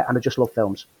filmmaker and I just love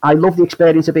films. I love the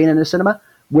experience of being in a cinema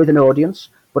with an audience,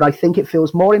 but I think it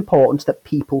feels more important that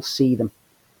people see them.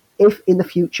 If in the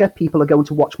future people are going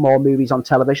to watch more movies on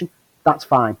television, that's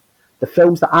fine. The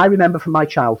films that I remember from my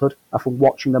childhood are from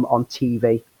watching them on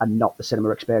TV and not the cinema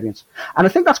experience. And I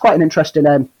think that's quite an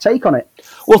interesting take on it.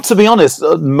 Well, to be honest,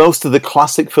 most of the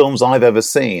classic films I've ever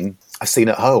seen, I've seen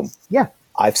at home. Yeah.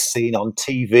 I've seen on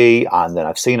TV, and then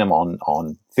I've seen them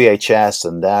on VHS,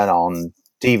 and then on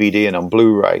DVD and on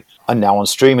Blu-ray, and now on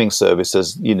streaming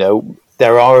services. You know,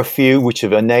 there are a few which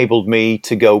have enabled me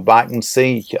to go back and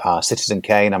see. Citizen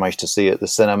Kane, I managed to see at the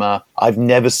cinema. I've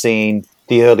never seen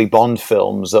the early Bond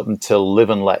films up until Live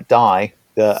and Let Die,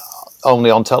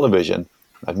 only on television.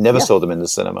 I've never saw them in the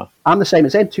cinema. I'm the same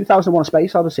as him. 2001: A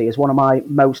Space Odyssey is one of my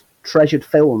most treasured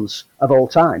films of all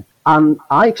time. And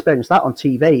I experienced that on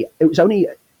TV. It was only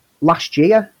last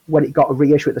year when it got a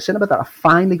reissue at the cinema that I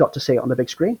finally got to see it on the big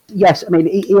screen. Yes, I mean,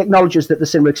 he acknowledges that the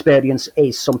cinema experience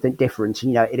is something different.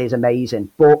 You know, it is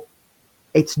amazing. But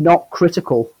it's not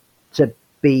critical to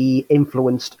be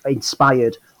influenced,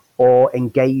 inspired, or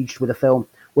engaged with a film,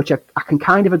 which I can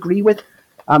kind of agree with.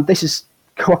 This is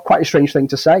quite a strange thing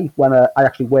to say when I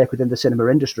actually work within the cinema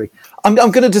industry. I'm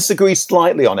going to disagree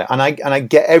slightly on it, and I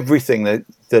get everything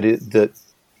that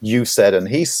you said and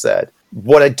he said.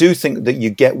 What I do think that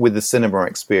you get with the cinema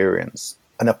experience,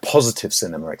 and a positive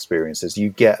cinema experience, is you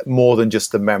get more than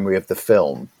just the memory of the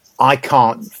film. I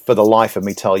can't, for the life of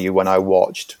me, tell you when I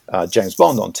watched James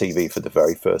Bond on TV for the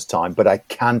very first time, but I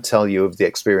can tell you of the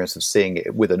experience of seeing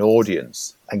it with an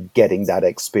audience and getting that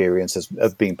experience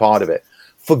of being part of it.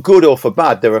 For good or for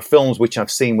bad, there are films which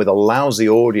I've seen with a lousy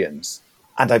audience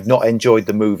and I've not enjoyed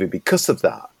the movie because of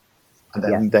that.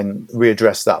 And then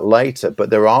readdress that later.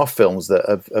 But there are films that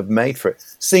have made for it.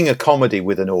 Seeing a comedy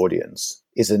with an audience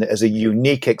is a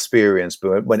unique experience,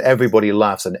 but when everybody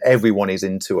laughs and everyone is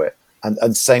into it.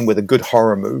 And same with a good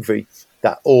horror movie,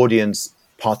 that audience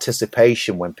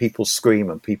participation when people scream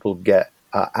and people get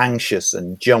anxious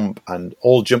and jump and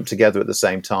all jump together at the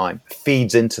same time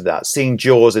feeds into that. Seeing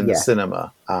Jaws in the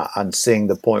cinema and seeing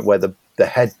the point where the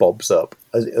head bobs up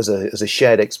as a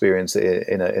shared experience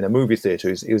in a movie theater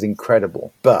it was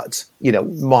incredible. But you know,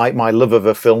 my love of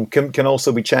a film can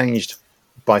also be changed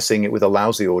by seeing it with a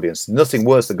lousy audience. Nothing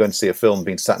worse than going to see a film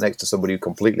being sat next to somebody who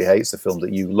completely hates the film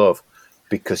that you love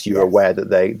because you're aware that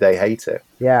they hate it.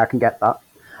 Yeah, I can get that.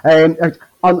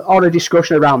 On a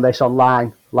discussion around this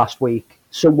online last week,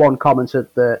 someone commented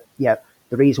that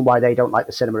the reason why they don't like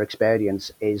the cinema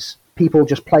experience is people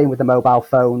just playing with the mobile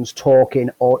phones, talking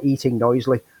or eating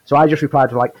noisily. So I just replied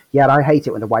to I hate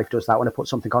it when the wife does that when I put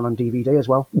something on DVD as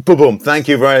well. Boom. Thank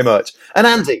you very much. And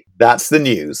Andy, that's the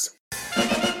news.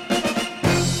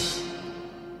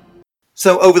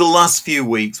 So over the last few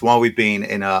weeks, while we've been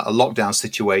in a lockdown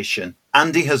situation,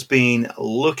 Andy has been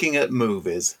looking at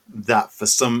movies that for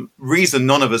some reason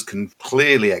none of us can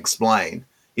clearly explain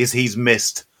he's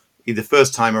missed either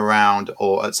first time around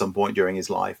or at some point during his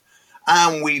life.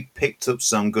 And we picked up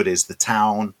some goodies. The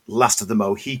Town, Last of the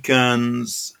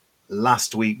Mohicans.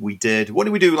 Last week we did... What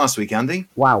did we do last week, Andy?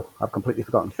 Wow, I've completely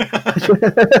forgotten.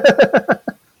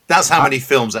 That's how many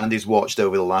films Andy's watched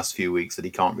over the last few weeks that he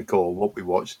can't recall what we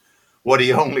watched. What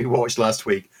he only watched last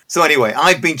week. So anyway,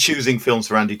 I've been choosing films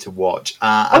for Andy to watch.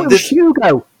 It was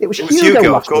Hugo. It was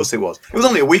Hugo, of course it was. It was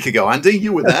only a week ago, Andy.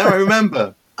 You were there, I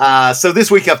remember. So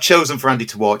this week I've chosen for Andy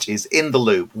to watch is In the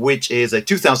Loop, which is a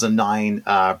 2009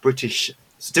 British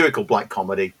satirical black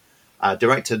comedy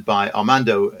directed by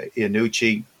Armando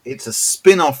Iannucci. It's a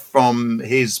spin-off from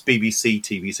his BBC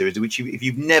TV series, which if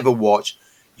you've never watched,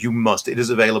 you must. It is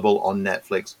available on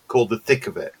Netflix, called The Thick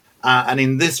of It. And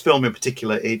in this film in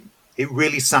particular, it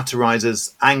really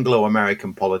satirizes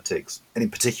Anglo-American politics, and in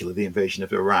particular the invasion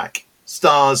of Iraq.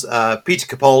 Stars Peter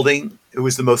Capaldi, who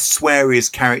is the most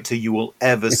sweariest character you will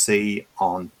ever see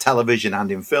on television and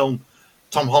in film,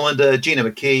 Tom Hollander, Gina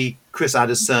McKee, Chris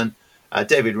Addison,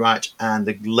 David Ratch, and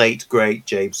the late, great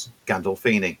James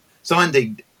Gandolfini. So,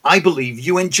 Andy, I believe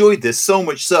you enjoyed this so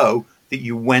much so that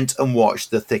you went and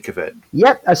watched The Thick of It.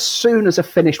 Yep, as soon as I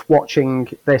finished watching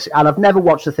this, and I've never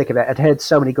watched The Thick of It, I'd heard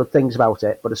so many good things about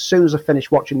it, but as soon as I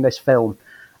finished watching this film,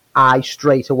 I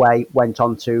straight away went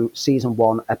on to season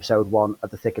 1, episode 1 of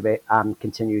The Thick of It and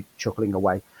continued chuckling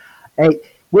away.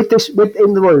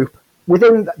 Within the loop,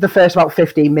 within the first about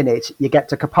 15 minutes, you get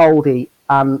to Capaldi,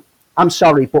 and I'm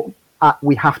sorry, but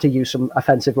we have to use some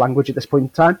offensive language at this point in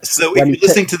time. So if you're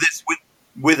listening to this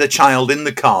with a child in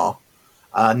the car,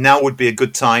 now would be a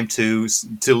good time to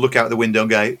look out the window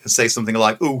and say something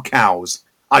like, "Ooh, cows,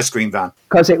 ice cream van."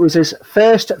 Because it was his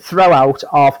first throw out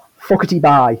of "fuckety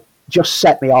bye." Just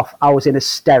set me off. I was in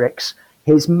hysterics.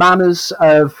 His manners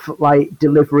of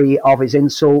delivery of his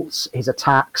insults, his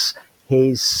attacks,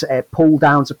 his pull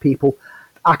downs of people.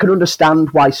 I can understand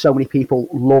why so many people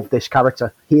love this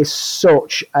character. He is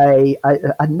such a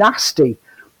nasty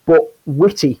but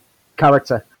witty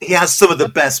character. He has some of the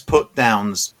best put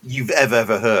downs you've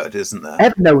ever heard, isn't there?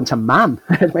 Ever known to man.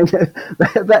 I mean,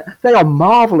 they are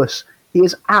marvellous. He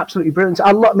is absolutely brilliant.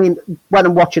 I mean, when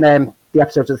I'm watching the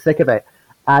episodes of The Thick of It,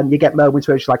 and you get moments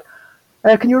where it's like,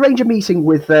 can you arrange a meeting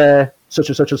with such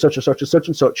and such and such and such and such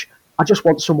and such? I just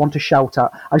want someone to shout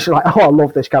at. And she's like, oh, I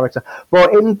love this character.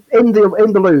 But in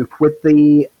the loop with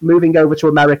the moving over to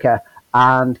America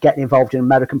and getting involved in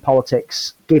American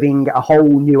politics, giving a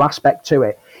whole new aspect to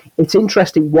it, it's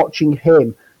interesting watching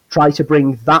him try to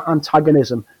bring that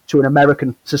antagonism to an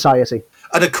American society.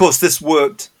 And of course, this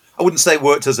worked. I wouldn't say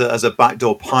worked as a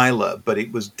backdoor pilot, but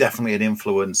it was definitely an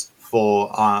influence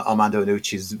for Armando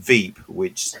Iannucci's Veep,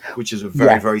 which is a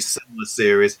very similar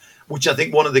series, which I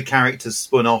think one of the characters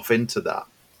spun off into that.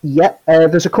 Yeah,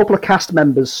 there's a couple of cast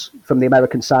members from the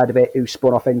American side of it who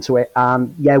spun off into it,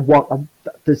 and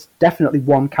there's definitely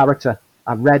one character.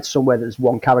 I've read somewhere that there's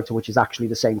one character which is actually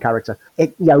the same character.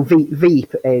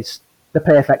 Veep is the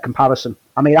perfect comparison.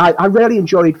 I mean, I really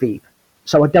enjoyed Veep,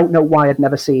 so I don't know why I'd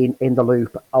never seen In the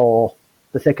Loop or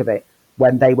The Thick of It,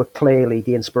 when they were clearly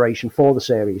the inspiration for the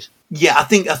series. Yeah, I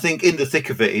think In the Thick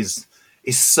of It is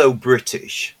so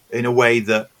British in a way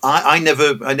that I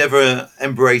never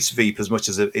embraced Veep as much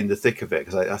as In the Thick of It,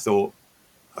 because I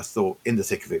thought In the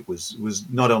Thick of It was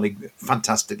not only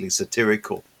fantastically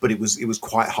satirical, but it was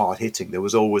quite hard hitting. There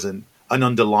was always an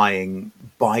underlying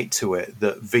bite to it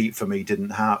that Veep for me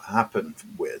didn't happen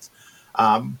with.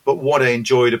 But what I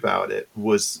enjoyed about it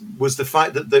was the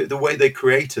fact that the way they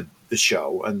created the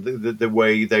show and the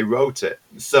way they wrote it.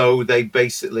 So they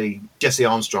basically, Jesse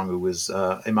Armstrong, who was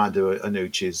Armando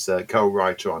Iannucci's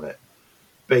co-writer on it,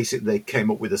 basically they came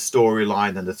up with a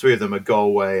storyline, and the three of them would go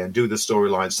away and do the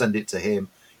storyline, send it to him.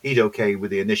 He'd okay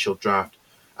with the initial draft.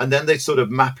 And then they sort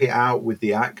of map it out with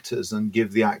the actors and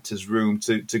give the actors room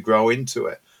to grow into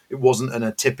it. It wasn't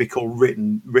a typical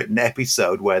written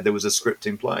episode where there was a script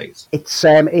in place. It's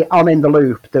on In the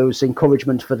Loop. There was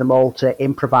encouragement for them all to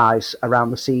improvise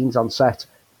around the scenes on set,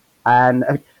 and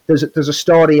there's a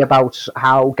story about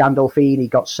how Gandolfini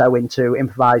got so into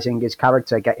improvising his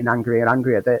character, getting angrier and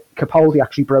angrier, that Capaldi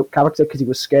actually broke character because he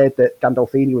was scared that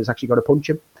Gandolfini was actually going to punch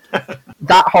him.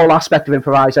 That whole aspect of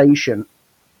improvisation,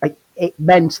 it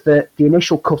meant that the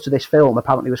initial cut of this film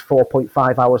apparently was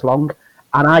 4.5 hours long.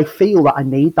 And I feel that I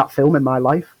need that film in my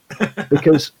life,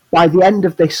 because by the end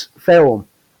of this film,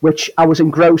 which I was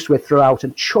engrossed with throughout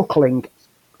and chuckling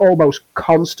almost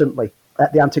constantly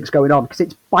at the antics going on, because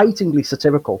it's bitingly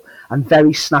satirical and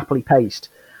very snappily paced.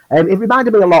 It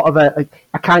reminded me a lot of a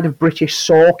kind of British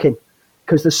Sorkin,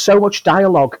 because there's so much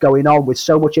dialogue going on with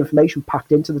so much information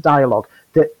packed into the dialogue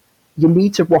that you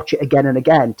need to watch it again and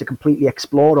again to completely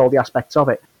explore all the aspects of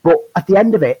it. But at the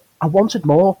end of it, I wanted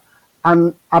more.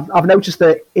 And I've noticed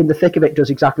that In the Thick of It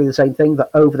does exactly the same thing, that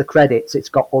over the credits, it's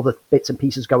got other bits and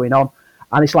pieces going on.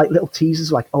 And it's like little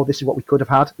teasers like, oh, this is what we could have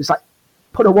had. It's like,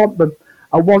 but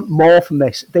I want more from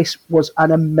this. This was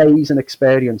an amazing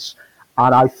experience,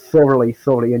 and I thoroughly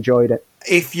enjoyed it.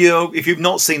 If you've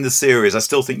not seen the series, I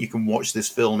still think you can watch this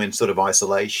film in sort of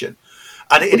isolation.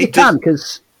 And you can,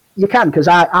 because You can, because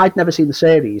I'd never seen the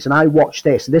series, and I watched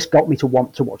this, and this got me to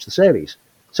want to watch the series.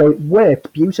 So it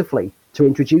worked beautifully to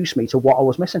introduce me to what I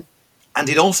was missing. And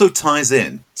it also ties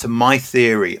in to my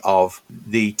theory of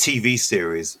the TV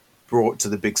series brought to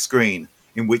the big screen,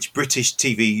 in which British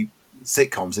TV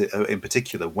sitcoms in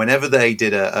particular, whenever they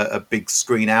did a big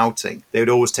screen outing, they would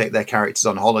always take their characters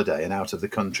on holiday and out of the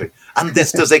country. And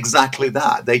this does exactly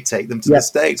that. They take them to the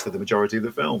States for the majority of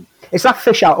the film. It's that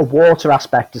fish out of water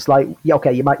aspect. It's like,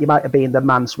 okay, you might have been the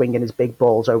man swinging his big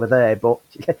balls over there, but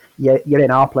you're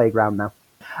in our playground now.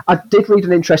 I did read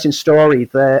an interesting story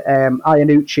that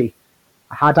Iannucci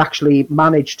had actually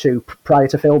managed to, prior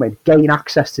to filming, gain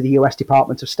access to the US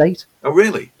Department of State. Oh,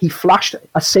 really? He flashed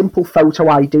a simple photo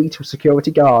ID to a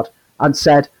security guard and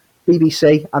said,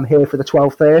 BBC, I'm here for the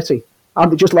 12:30.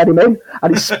 And they just let him in.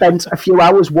 And he spent a few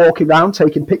hours walking around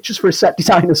taking pictures for his set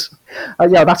designers.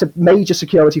 And, that's a major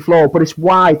security flaw, but it's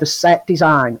why the set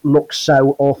design looks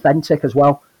so authentic as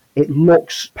well. It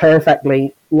looks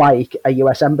perfectly like a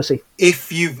US embassy.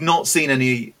 If you've not seen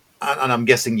any, and I'm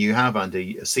guessing you have,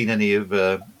 Andy, seen any of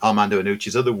Armando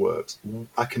Iannucci's other works,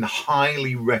 I can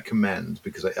highly recommend,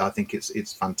 because I think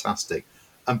it's fantastic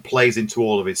and plays into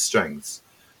all of his strengths,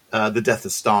 The Death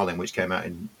of Stalin, which came out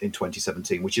in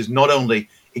 2017, which is not only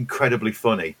incredibly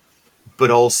funny, but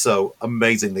also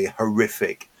amazingly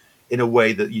horrific in a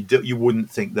way that you wouldn't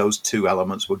think those two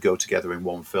elements would go together in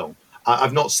one film.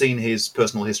 I've not seen his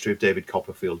personal history of David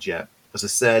Copperfield yet. As I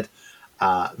said,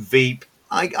 Veep,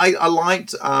 I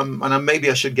liked, and maybe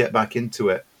I should get back into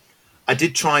it. I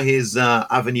did try his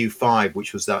Avenue 5,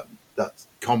 which was that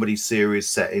comedy series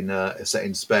set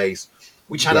in space,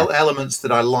 which had elements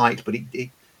that I liked, but it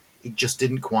just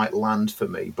didn't quite land for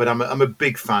me. But I'm a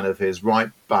big fan of his, right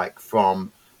back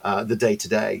from The Day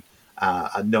Today,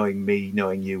 and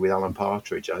knowing you with Alan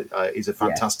Partridge. He's a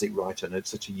fantastic writer and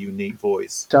it's such a unique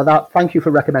voice. So thank you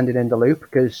for recommending In the Loop,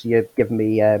 because you've given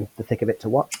me the thick of it to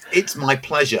watch. It's my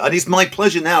pleasure. And it's my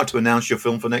pleasure now to announce your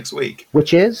film for next week.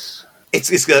 Which is?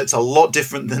 It's a lot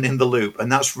different than In the Loop,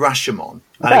 and that's Rashomon.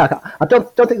 I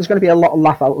don't think there's going to be a lot of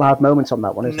laugh out loud moments on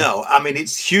that one, is there? No, I mean,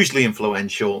 it's hugely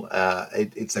influential.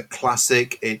 It's a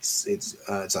classic. It's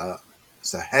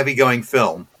a heavy-going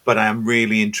film, but I am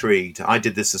really intrigued. I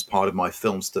did this as part of my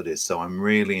film studies, so I'm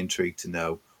really intrigued to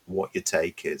know what your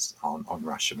take is on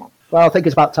Rashomon. Well, I think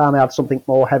it's about time I had something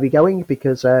more heavy-going,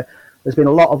 because there's been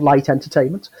a lot of light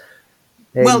entertainment.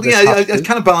 Well, yeah, I was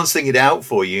kind of balancing it out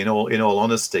for you. In all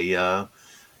honesty,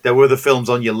 there were the films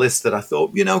on your list that I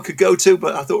thought could go to,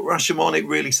 but I thought Rashomon, it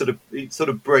really sort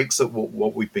of breaks up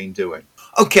what we've been doing.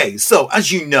 Okay, so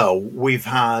as you know, we've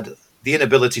had the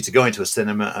inability to go into a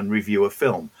cinema and review a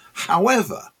film.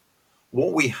 However,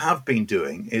 what we have been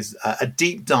doing is a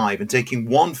deep dive and taking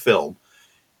one film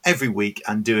every week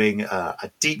and doing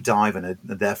a deep dive and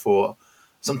therefore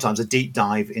sometimes a deep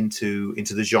dive into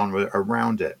the genre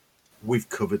around it. We've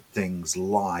covered things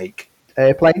like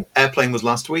Airplane. Airplane was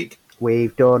last week.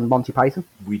 We've done Monty Python.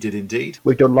 We did indeed.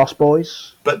 We've done Lost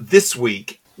Boys. But this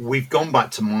week, we've gone back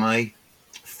to my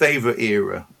favourite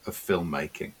era of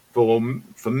filmmaking. For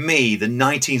me, the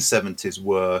 1970s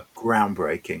were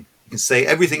groundbreaking. You can say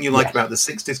everything you like about the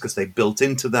 60s because they built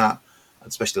into that,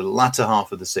 especially the latter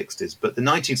half of the 60s. But the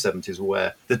 1970s were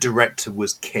where the director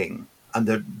was king, and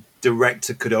the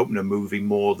director could open a movie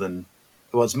more than,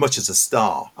 well, as much as a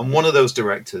star. And one of those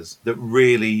directors that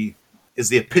really is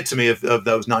the epitome of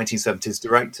those 1970s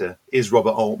director is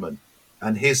Robert Altman.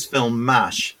 And his film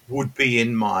MASH would be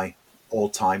in my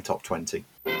all-time top 20.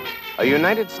 A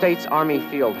United States Army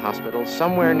field hospital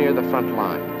somewhere near the front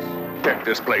lines. Check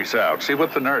this place out. See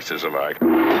what the nurses are like.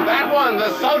 That one,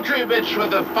 the sultry bitch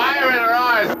with the fire in her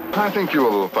eyes. I think you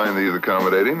will find these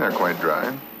accommodating. They're quite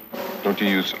dry. Don't you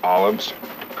use olives?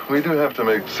 We do have to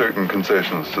make certain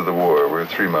concessions to the war. We're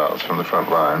 3 miles from the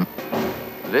front line.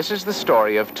 This is the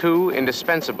story of two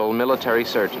indispensable military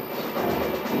surgeons.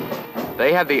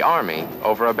 They had the Army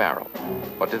over a barrel.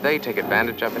 But did they take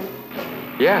advantage of it?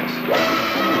 Yes.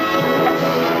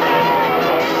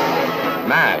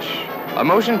 MASH, a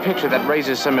motion picture that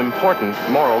raises some important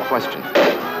moral questions.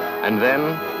 And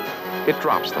then it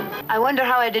drops them. I wonder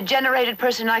how a degenerated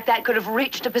person like that could have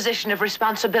reached a position of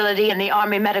responsibility in the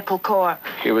Army Medical Corps.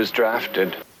 He was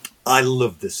drafted. I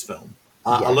love this film.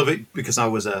 I love it because I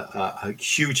was a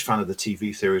huge fan of the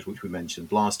TV series, which we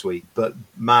mentioned last week. But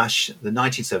MASH, the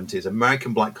 1970s,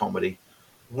 American black comedy,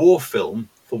 war film,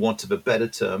 for want of a better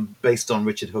term, based on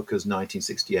Richard Hooker's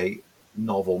 1968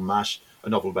 novel MASH, a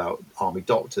novel about army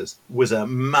doctors, was a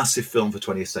massive film for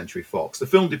 20th Century Fox. The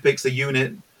film depicts a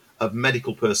unit of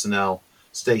medical personnel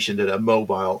stationed at a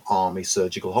mobile army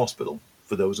surgical hospital,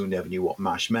 for those who never knew what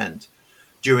MASH meant,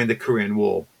 during the Korean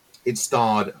War. It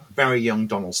starred very young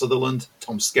Donald Sutherland,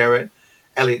 Tom Skerritt,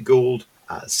 Elliot Gould,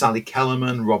 Sally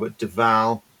Kellerman, Robert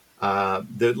Duvall,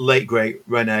 the late great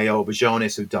Rene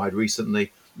Auberjonis, who died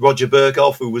recently, Roger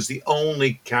Berghoff, who was the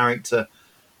only character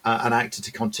an actor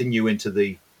to continue into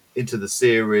the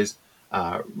series,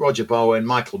 Roger Bowen,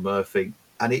 Michael Murphy,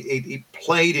 and it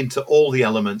played into all the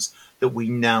elements that we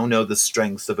now know the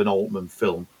strengths of an Altman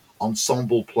film.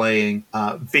 Ensemble playing,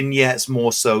 vignettes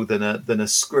more so than a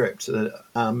script,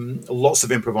 lots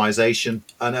of improvisation,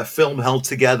 and a film held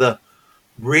together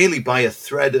really by a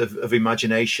thread of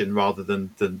imagination rather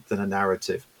than a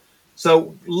narrative.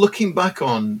 So, looking back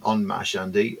on MASH,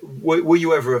 Andy, were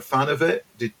you ever a fan of it?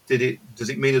 Does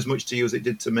it mean as much to you as it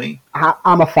did to me?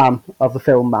 I'm a fan of the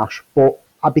film MASH, but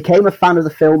I became a fan of the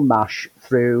film MASH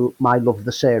through my love of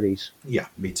the series. Yeah,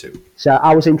 me too. So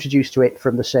I was introduced to it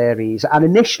from the series, and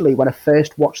initially when I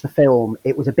first watched the film,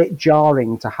 it was a bit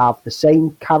jarring to have the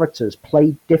same characters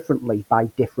played differently by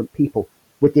different people,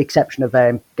 with the exception of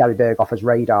Gary Berghoff as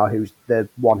Radar, who's the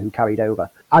one who carried over.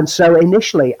 And so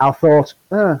initially I thought,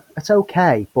 it's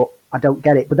okay, but I don't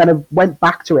get it. But then I went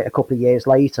back to it a couple of years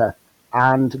later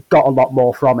and got a lot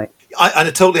more from it. I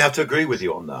totally have to agree with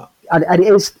you on that. And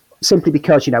it is simply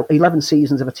because, 11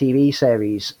 seasons of a TV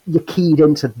series, you're keyed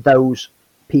into those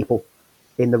people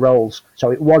in the roles. So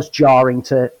it was jarring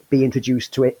to be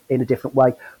introduced to it in a different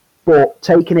way. But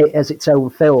taking it as its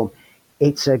own film,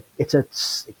 it's a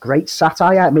great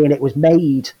satire. I mean, it was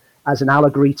made as an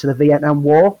allegory to the Vietnam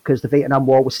War, because the Vietnam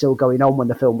War was still going on when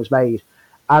the film was made.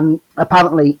 And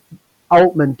apparently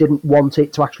Altman didn't want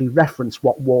it to actually reference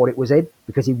what war it was in,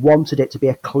 because he wanted it to be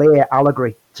a clear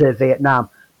allegory to Vietnam.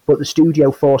 But the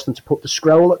studio forced them to put the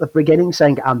scroll at the beginning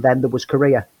saying, and then there was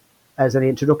Korea, as an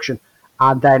introduction.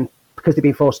 And then, because they'd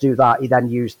been forced to do that, he then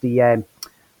used the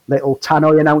little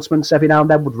Tannoy announcements every now and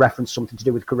then would reference something to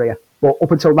do with Korea. But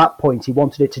up until that point, he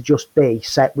wanted it to just be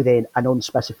set within an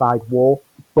unspecified war.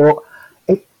 But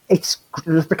it's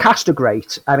the cast are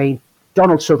great. I mean,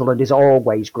 Donald Sutherland is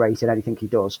always great in anything he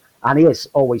does, and he is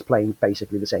always playing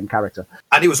basically the same character.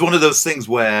 And it was one of those things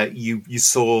where you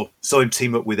saw him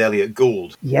team up with Elliot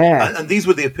Gould. Yeah. And these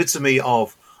were the epitome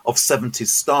of 70s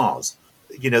stars.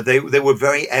 They were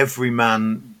very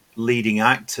everyman leading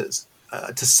actors.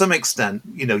 To some extent,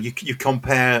 you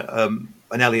compare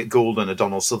an Elliot Gould and a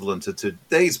Donald Sutherland to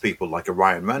today's people like a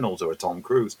Ryan Reynolds or a Tom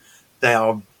Cruise. They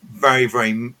are very,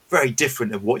 very, very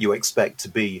different of what you expect to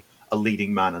be a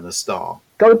leading man and a star.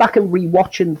 Going back and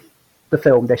rewatching the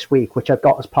film this week, which I've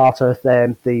got as part of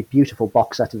the beautiful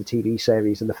box set of the TV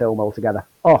series and the film altogether.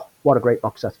 Oh, what a great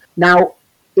box set. Now,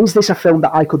 is this a film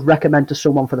that I could recommend to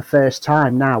someone for the first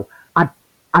time now?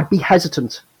 I'd be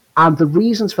hesitant. And the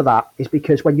reasons for that is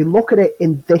because when you look at it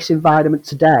in this environment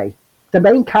today, the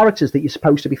main characters that you're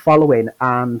supposed to be following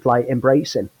and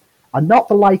embracing are not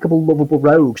the likeable, lovable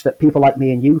rogues that people like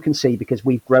me and you can see because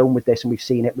we've grown with this and we've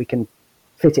seen it, we can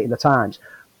fit it in the times.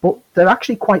 But they're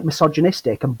actually quite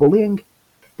misogynistic and bullying.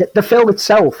 The film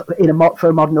itself, for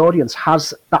a modern audience,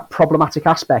 has that problematic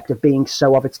aspect of being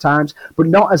so of its times, but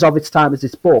not as of its time as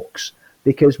its books,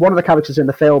 because one of the characters in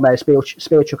the film,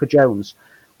 Spear Chucker Jones,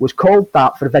 was called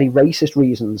that for very racist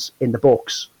reasons in the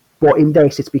books. But in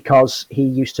this, it's because he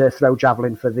used to throw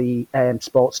javelin for the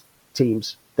sports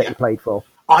teams that he played for.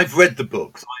 I've read the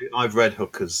books. I've read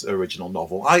Hooker's original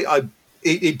novel.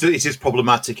 It is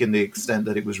problematic in the extent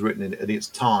that it was written at its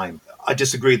time. I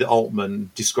disagree that Altman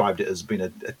described it as being a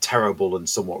terrible and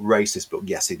somewhat racist book.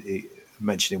 Yes,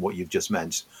 mentioning what you've just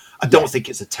mentioned. I don't think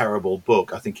it's a terrible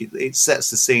book. I think it sets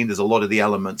the scene. There's a lot of the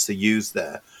elements are used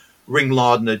there. Ring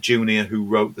Lardner Jr., who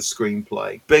wrote the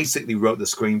screenplay, basically wrote the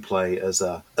screenplay as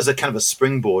a kind of a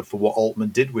springboard for what Altman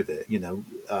did with it.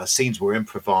 Scenes were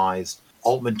improvised.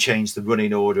 Altman changed the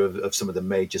running order of some of the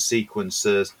major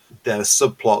sequences. There are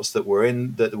subplots that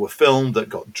were filmed that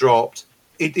got dropped.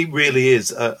 It really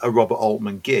is a Robert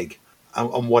Altman gig.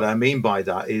 And what I mean by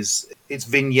that is it's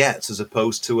vignettes as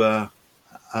opposed to a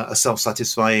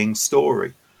self-satisfying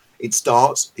story. It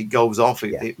starts, it goes off,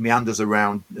 it meanders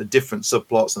around different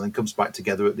subplots and then comes back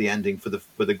together at the ending for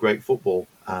the great football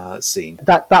scene.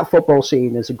 That football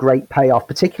scene is a great payoff,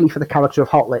 particularly for the character of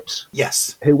Hot Lips.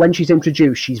 Yes. Who, when she's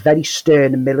introduced, she's very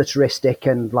stern and militaristic,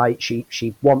 and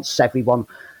she wants everyone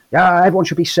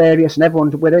should be serious and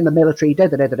we're in the military,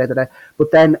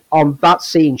 But then on that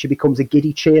scene, she becomes a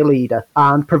giddy cheerleader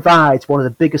and provides one of the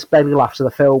biggest belly laughs of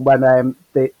the film when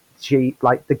the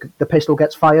pistol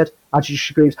gets fired and she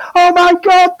screams, "Oh my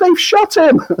God, they've shot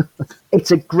him!"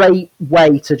 It's a great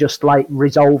way to just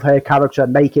resolve her character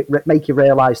and make you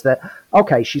realise that,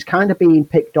 okay, she's kind of being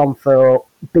picked on for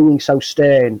being so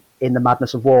stern in the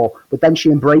madness of war, but then she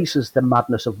embraces the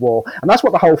madness of war. And that's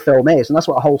what the whole film is, and that's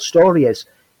what the whole story is.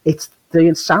 It's the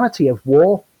insanity of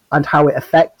war and how it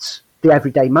affects the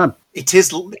everyday man.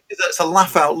 It's a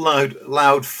laugh out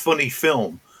loud funny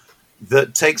film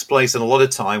that takes place in a lot of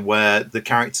time where the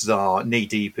characters are knee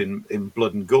deep in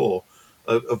blood and gore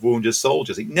of wounded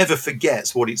soldiers. It never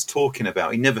forgets what it's talking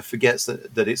about. It never forgets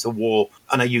that it's a war,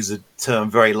 and I use the term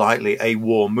very lightly, a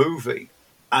war movie,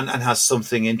 and has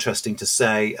something interesting to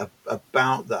say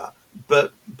about that.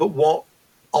 But what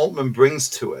Altman brings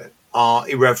to it are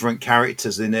irreverent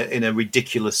characters in a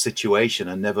ridiculous situation,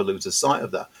 and never loses sight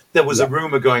of that. There was a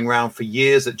rumor going around for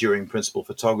years that during principal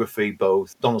photography,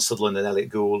 both Donald Sutherland and Elliot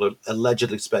Gould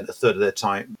allegedly spent a third of their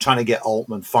time trying to get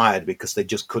Altman fired because they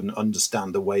just couldn't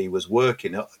understand the way he was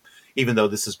working. Even though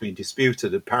this has been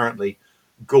disputed, apparently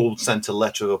Gould sent a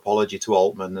letter of apology to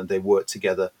Altman, and they worked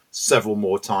together several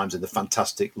more times in The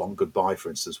Fantastic Long Goodbye, for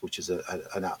instance, which is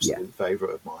an absolute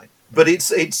favourite of mine. But it's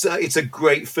a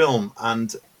great film,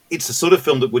 and it's the sort of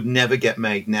film that would never get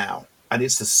made now. And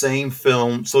it's the same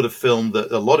sort of film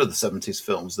that a lot of the 70s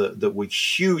films that were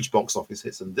huge box office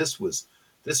hits. And this was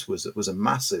a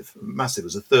massive. It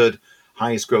was the third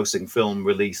highest grossing film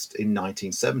released in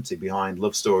 1970 behind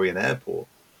Love Story and Airport.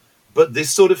 But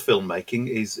this sort of filmmaking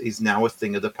is now a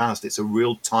thing of the past. It's a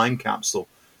real time capsule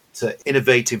to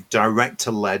innovative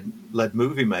director-led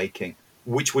movie making,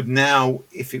 which would now,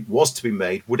 if it was to be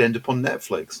made, would end up on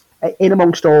Netflix. In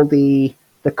amongst all the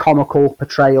comical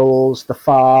portrayals, the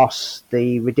farce,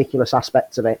 the ridiculous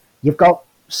aspects of it, you've got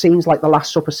scenes like the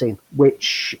Last Supper scene,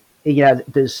 which,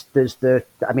 there's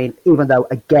even though,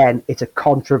 again, it's a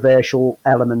controversial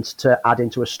element to add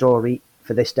into a story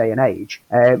for this day and age,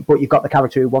 but you've got the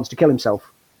character who wants to kill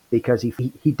himself because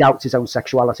he doubts his own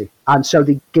sexuality. And so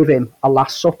they give him a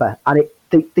Last Supper, and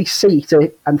they seat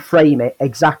it and frame it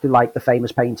exactly like the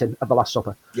famous painting of the Last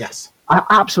Supper. Yes.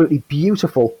 Absolutely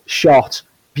beautiful shot,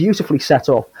 beautifully set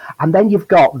up. And then you've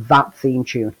got that theme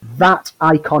tune. That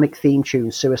iconic theme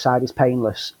tune, Suicide is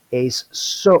Painless, is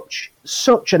such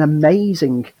an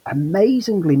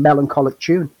amazingly melancholic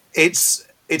tune. It's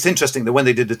interesting that when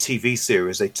they did the TV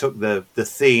series, they took the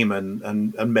theme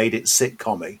and made it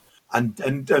sitcom-y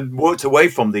and worked away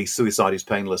from the Suicide is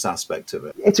Painless aspect of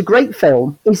it. It's a great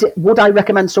film. Would I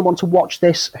recommend someone to watch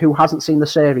this who hasn't seen the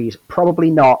series? Probably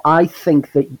not. I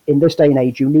think that in this day and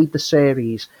age, you need the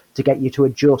series to get you to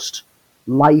adjust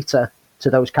lighter to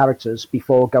those characters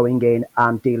before going in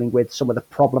and dealing with some of the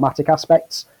problematic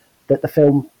aspects that the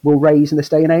film will raise in this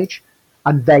day and age,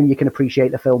 and then you can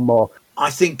appreciate the film more. I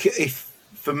think if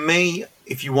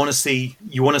you want to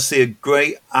see a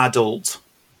great adult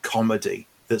comedy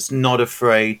that's not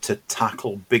afraid to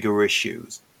tackle bigger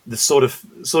issues, the sort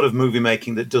of movie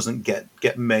making that doesn't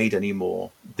get made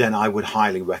anymore, then I would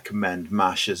highly recommend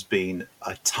MASH as being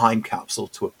a time capsule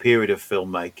to a period of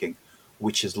filmmaking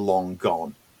which is long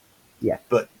gone. Yeah.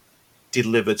 But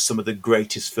delivered some of the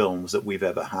greatest films that we've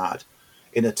ever had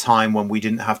in a time when we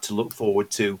didn't have to look forward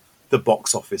to the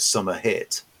box office summer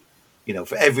hit.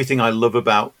 For everything I love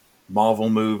about Marvel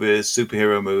movies,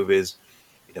 superhero movies,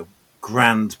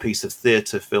 grand piece of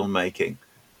theatre filmmaking,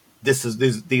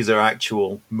 these are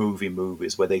actual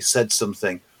movies where they said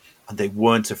something and they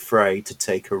weren't afraid to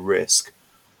take a risk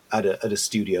at a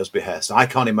studio's behest. I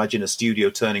can't imagine a studio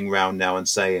turning around now and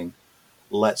saying,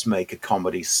 let's make a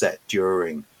comedy set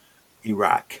during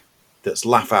Iraq that's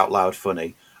laugh out loud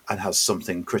funny and has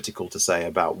something critical to say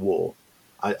about war.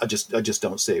 I just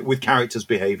don't see it, with characters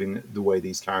behaving the way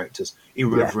these characters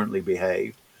irreverently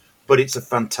behaved. But it's a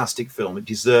fantastic film. It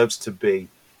deserves to be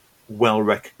well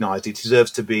recognized. It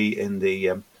deserves to be in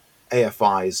the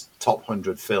AFI's top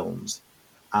 100 films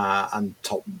and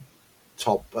top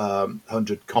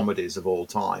 100 comedies of all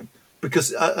time.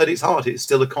 Because at its heart, it's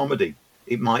still a comedy.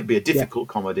 It might be a difficult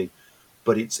comedy,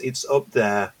 but it's up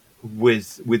there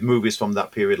with movies from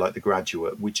that period like The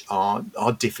Graduate, which are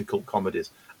difficult comedies.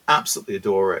 Absolutely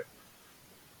adore it.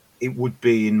 It would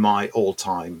be in my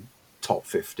all-time top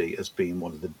 50 as being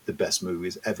one of the best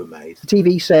movies ever made. The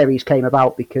TV series came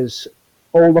about because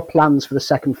all the plans for the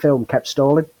second film kept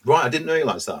stalling. Right, I didn't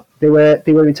realise that. They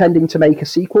were intending to make a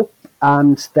sequel,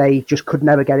 and they just could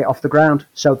never get it off the ground.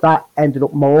 So that ended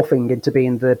up morphing into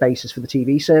being the basis for the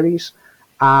TV series.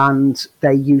 And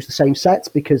they used the same sets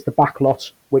because the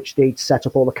backlot, which they'd set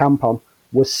up all the camp on,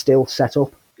 was still set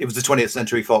up. It was the 20th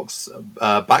Century Fox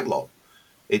backlot.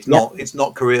 It's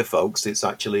not Korea, folks. It's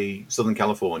actually Southern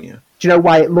California. Do you know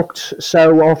why it looked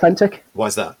so authentic? Why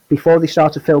is that? Before they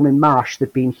started filming MASH,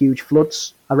 there'd been huge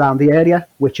floods around the area,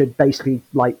 which had basically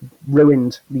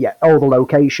ruined all the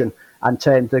location and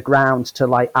turned the ground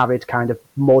to arid kind of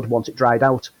mud once it dried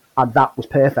out. And that was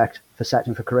perfect for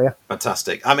setting for Korea.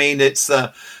 Fantastic. I mean, it's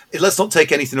let's not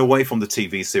take anything away from the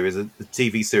TV series. The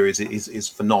TV series is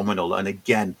phenomenal, and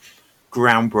again,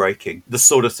 groundbreaking. The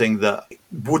sort of thing that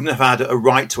wouldn't have had a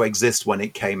right to exist when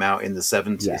it came out in the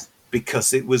 70s,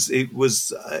 because it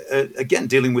was again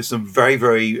dealing with some very,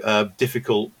 very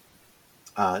difficult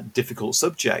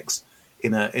subjects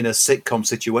in a sitcom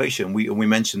situation. We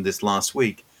mentioned this last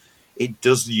week. It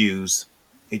does use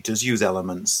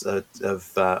elements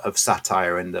of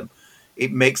satire in them.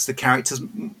 It makes the characters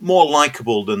more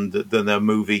likable than their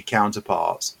movie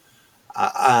counterparts,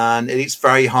 and it's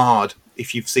very hard,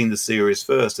 if you've seen the series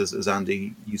first, as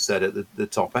Andy, you said at the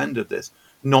top end of this,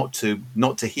 not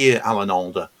to hear Alan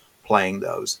Alda playing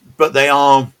those. But they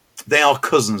are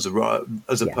cousins,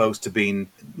 as opposed to being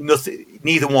nothing.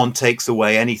 Neither one takes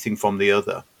away anything from the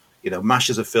other. MASH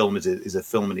as a film is a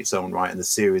film in its own right, and the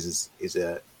series is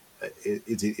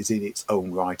in its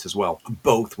own right as well.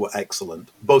 Both were excellent.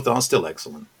 Both are still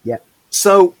excellent. Yeah.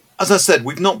 So, as I said,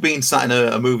 we've not been sat in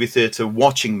a movie theatre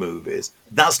watching movies.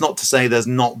 That's not to say there's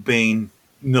not been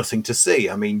nothing to see.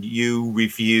 I mean, you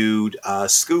reviewed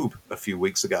Scoob a few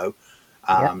weeks ago.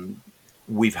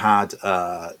 We've had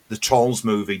the Trolls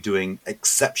movie doing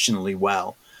exceptionally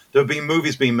well. There have been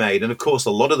movies being made, and of course,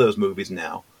 a lot of those movies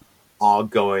now are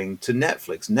going to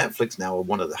Netflix. Netflix now are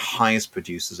one of the highest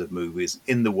producers of movies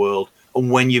in the world. And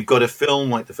when you've got a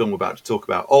film like the film we're about to talk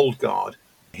about, Old Guard,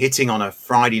 hitting on a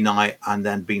Friday night and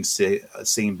then being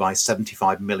seen by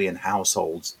 75 million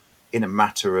households in a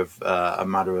matter of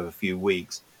a few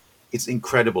weeks, it's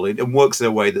incredible. It works in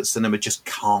a way that cinema just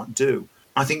can't do.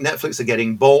 I think Netflix are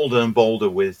getting bolder and bolder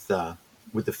with the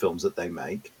films that they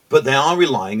make, but they are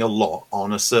relying a lot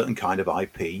on a certain kind of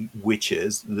IP, which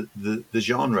is the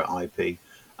genre IP,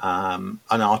 and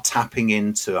are tapping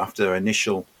into, after their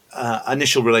initial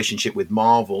relationship with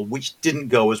Marvel, which didn't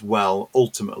go as well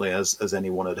ultimately as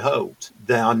anyone had hoped.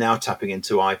 They are now tapping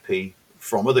into IP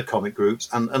from other comic groups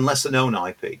and lesser known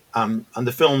IP. And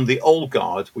the film The Old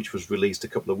Guard, which was released a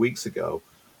couple of weeks ago,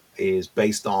 is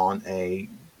based on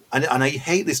and I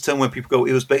hate this term when people go,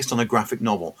 it was based on a graphic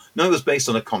novel. No, it was based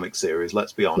on a comic series,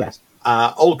 let's be honest.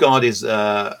 Yeah. Old Guard is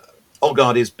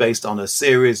based on a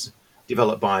series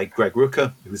developed by Greg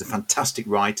Rucka, who's a fantastic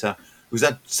writer, who's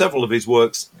had several of his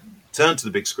works turned to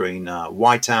the big screen.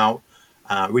 Whiteout,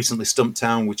 recently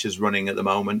Stumptown, which is running at the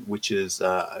moment, which is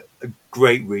a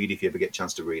great read if you ever get a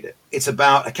chance to read it. It's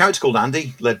about a character called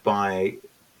Andy, led by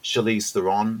Charlize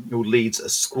Theron, who leads a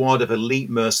squad of elite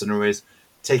mercenaries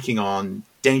taking on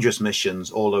dangerous missions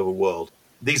all over the world.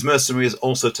 These mercenaries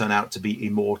also turn out to be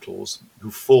immortals who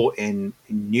fought in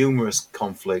numerous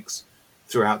conflicts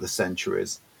throughout the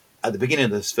centuries. At the beginning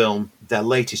of this film, their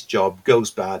latest job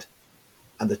goes bad,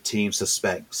 and the team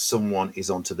suspects someone is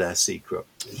onto their secret.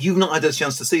 You've not had a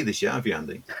chance to see this yet, have you,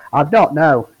 Andy? I've not,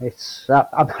 no. It's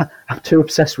I'm too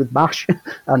obsessed with MASH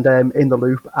and in the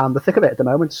loop and the thick of it at the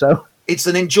moment, so... It's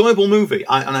an enjoyable movie,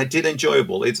 and I did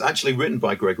enjoyable. It's actually written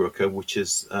by Greg Rucka, which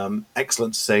is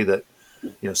excellent to say that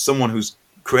someone who's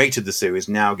created the series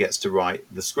now gets to write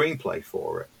the screenplay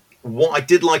for it. What I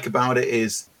did like about it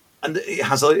is, and it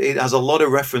has a lot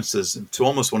of references to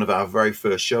almost one of our very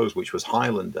first shows, which was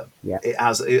Highlander. Yeah. It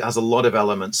has a lot of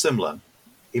elements similar.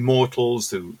 Immortals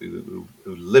who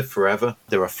live forever.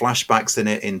 There are flashbacks in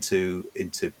it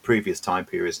into previous time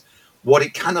periods. What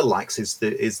it kind of lacks is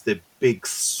the big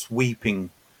sweeping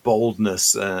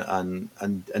boldness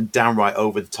and downright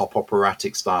over the top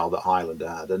operatic style that Highlander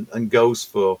had, and goes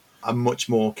for a much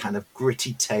more kind of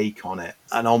gritty take on it,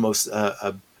 and almost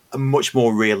a much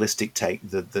more realistic take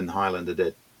than Highlander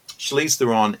did. Charlize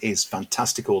Theron is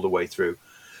fantastic all the way through,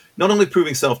 not only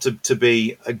proving herself to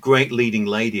be a great leading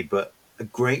lady, but a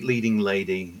great leading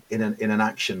lady in an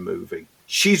action movie.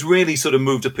 She's really sort of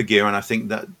moved up a gear, and I think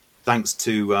that thanks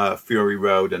to Fury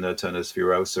Road and Eternos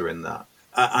Furiosa in that,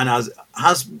 and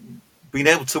has been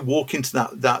able to walk into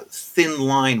that thin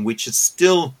line, which is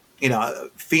still,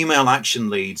 female action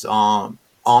leads aren't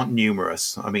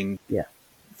numerous. I mean,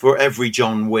 for every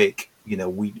John Wick,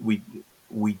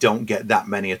 we don't get that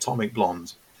many Atomic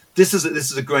Blondes. This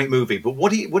is a great movie, but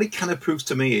what it kind of proves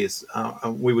to me is,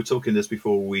 we were talking this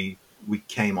before we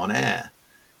came on air,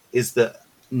 is that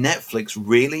Netflix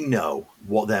really know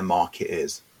what their market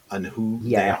is and who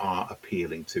they are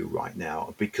appealing to right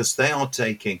now, because they are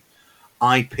taking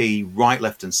IP right,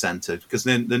 left, and center, because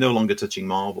they're no longer touching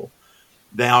Marvel.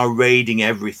 They are raiding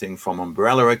everything from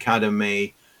Umbrella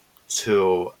Academy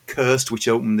to Cursed, which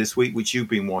opened this week, which you've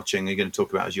been watching. You're going to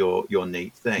talk about as your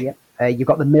neat thing. Yeah. You've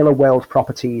got the Miller World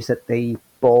properties that they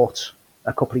bought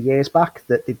a couple of years back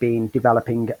that they've been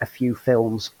developing a few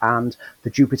films and the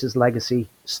Jupiter's Legacy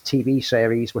TV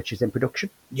series, which is in production.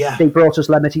 Yeah. They brought us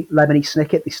Lemony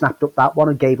Snicket. They snapped up that one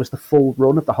and gave us the full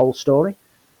run of the whole story.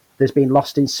 There's been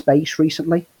Lost in Space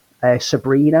recently,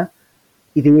 Sabrina.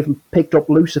 They even picked up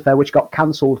Lucifer, which got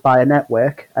cancelled by a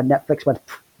network, and Netflix went,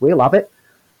 we'll have it.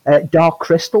 Dark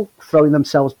Crystal, throwing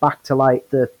themselves back to like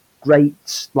the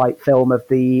great like film of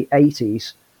the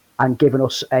 80s and giving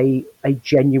us a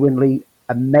genuinely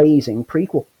amazing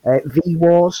prequel.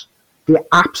 V-Wars, the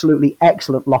absolutely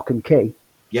excellent Lock and Key.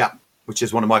 Yeah, which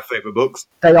is one of my favourite books.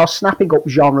 They are snapping up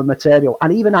genre material,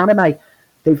 and even anime.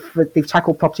 They've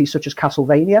tackled properties such as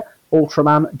Castlevania,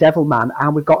 Ultraman, Devilman,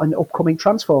 and we've got an upcoming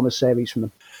Transformers series from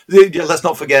them. Let's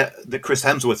not forget the Chris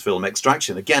Hemsworth film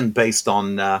Extraction, again based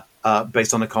on a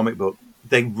comic book.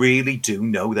 They really do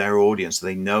know their audience.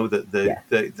 They know that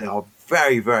they are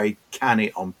very, very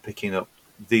canny on picking up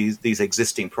these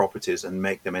existing properties and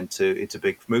make them into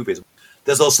big movies.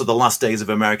 There's also The Last Days of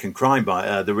American Crime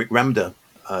by the Rick Remender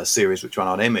series, which ran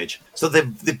on Image. So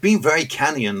they've been very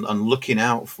canny and looking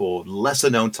out for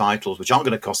lesser-known titles, which aren't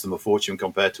going to cost them a fortune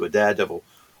compared to a Daredevil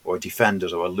or a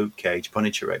Defenders or a Luke Cage,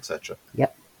 Punisher, etc.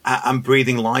 Yep. And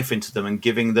breathing life into them and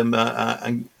giving them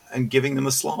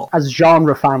a slot. As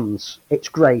genre fans, it's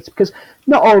great because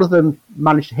not all of them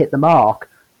manage to hit the mark,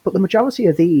 but the majority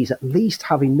of these at least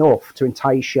have enough to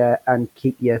entice you and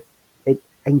keep you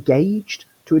engaged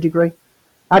to a degree.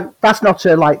 And that's not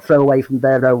to like throw away from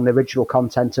their own original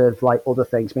content of like other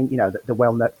things. I mean, you know, the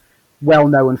well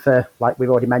known for, like we've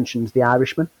already mentioned, The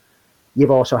Irishman.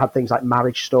 You've also had things like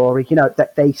Marriage Story. You know,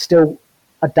 that they still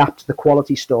adapt the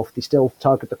quality stuff. They still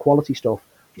target the quality stuff.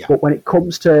 Yeah. But when it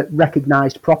comes to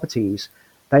recognised properties,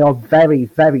 they are very,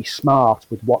 very smart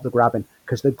with what they're grabbing,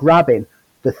 because they're grabbing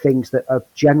the things that are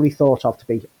generally thought of to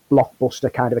be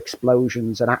blockbuster kind of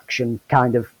explosions and action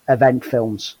kind of event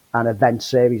films and event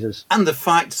series. And the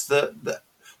fact that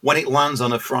when it lands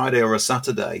on a Friday or a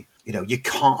Saturday, you know, you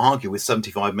can't argue with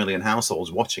 75 million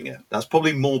households watching it. That's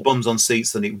probably more bums on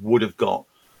seats than it would have got,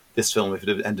 this film, if it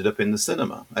had ended up in the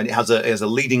cinema. And it has a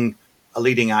leading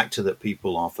actor that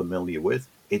people are familiar with.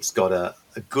 It's got a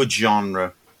good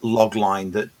genre log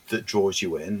line that draws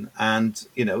you in, and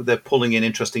you know, they're pulling in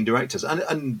interesting directors.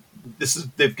 And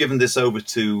they've given this over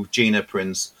to Gina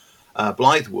Prince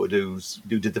Blythewood,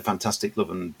 who did The Fantastic Love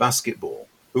and Basketball,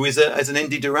 who is an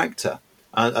indie director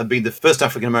and been the first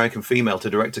African American female to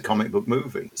direct a comic book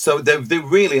movie. So they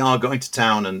really are going to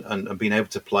town and being able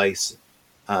to place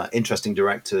interesting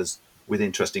directors with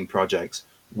interesting projects,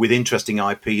 with interesting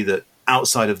IP that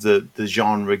outside of the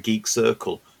genre geek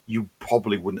circle you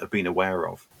probably wouldn't have been aware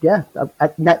of. Yeah,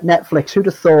 at Netflix, who'd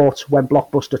have thought when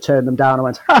Blockbuster turned them down and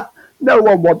went, ha, no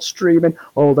one wants streaming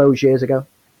all those years ago,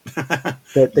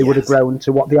 that they would have grown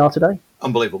to what they are today.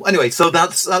 Unbelievable. Anyway, so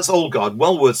that's Old Guard.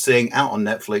 Well worth seeing, out on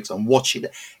Netflix, and watch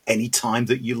it any time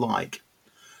that you like.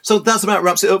 So that's about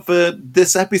wraps it up for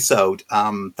this episode.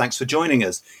 Thanks for joining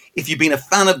us. If you've been a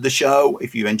fan of the show,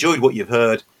 if you enjoyed what you've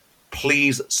heard,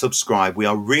 please subscribe. We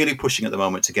are really pushing at the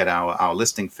moment to get our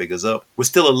listening figures up. We're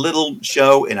still a little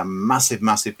show in a massive,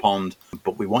 massive pond,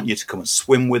 but we want you to come and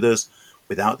swim with us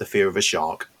without the fear of a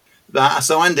shark.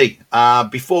 So Andy,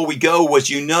 before we go, as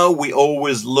you know, we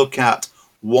always look at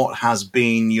what has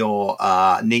been your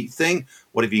neat thing.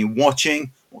 What have you been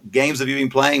watching? What games have you been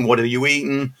playing? What have you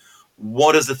eaten?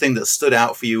 What is the thing that stood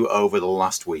out for you over the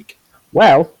last week?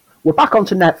 Well, we're back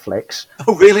onto Netflix.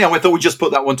 Oh, really? I thought we just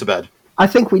put that one to bed. I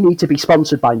think we need to be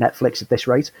sponsored by Netflix at this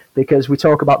rate, because we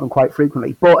talk about them quite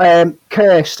frequently. But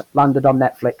Cursed landed on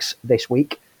Netflix this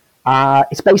week.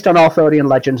 It's based on Arthurian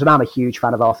legends, and I'm a huge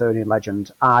fan of Arthurian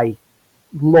legend. I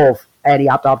love any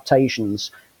adaptations,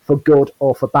 for good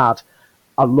or for bad.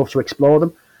 I love to explore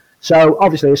them. So,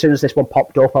 obviously, as soon as this one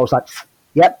popped up, I was like,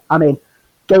 yep, I'm in.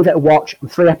 Gave it a watch. I'm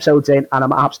 3 episodes in, and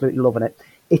I'm absolutely loving it.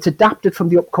 It's adapted from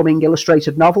the upcoming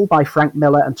illustrated novel by Frank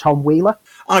Miller and Tom Wheeler.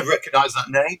 I recognise that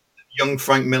name. Young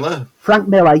Frank Miller. Frank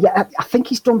Miller, yeah, I think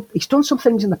he's done some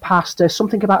things in the past.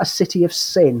 Something about A City of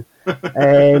Sin.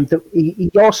 He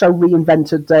also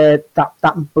reinvented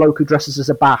that bloke who dresses as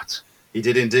a bat. He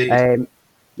did indeed.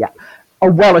 Yeah, a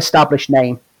well-established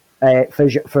name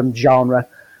from genre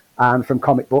and from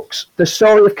comic books. The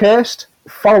story of Cursed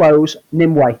follows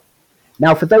Nimue.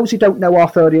 Now, for those who don't know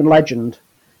Arthurian legend,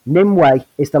 Nimue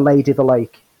is the Lady of the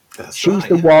Lake. She's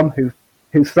the one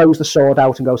who throws the sword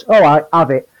out and goes, "Oh, I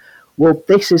have it." Well,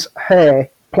 this is her,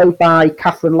 played by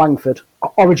Catherine Langford,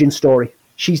 origin story.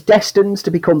 She's destined to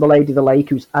become the Lady of the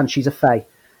Lake, and she's a Fae.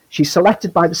 She's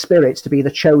selected by the spirits to be the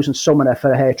chosen summoner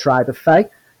for her tribe of Fae,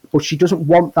 but she doesn't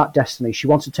want that destiny. She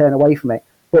wants to turn away from it.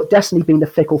 But Destiny being the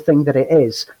fickle thing that it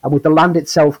is, and with the land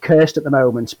itself cursed at the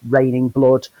moment, raining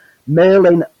blood,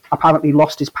 Merlin apparently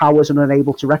lost his powers and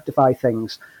unable to rectify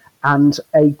things. And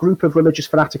a group of religious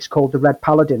fanatics called the Red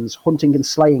Paladins, hunting and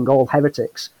slaying all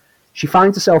heretics. She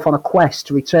finds herself on a quest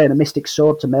to return a mystic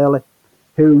sword to Merlin,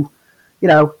 who,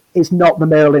 is not the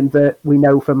Merlin that we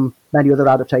know from many other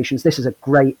adaptations. This is a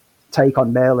great take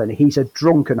on Merlin. He's a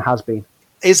drunken has-been.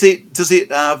 Does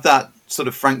it have that sort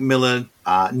of Frank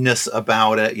Miller-ness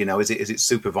about it? Is it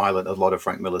super violent? A lot of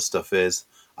Frank Miller stuff is.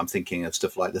 I'm thinking of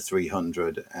stuff like the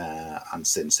 300 and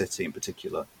Sin City in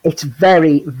particular. It's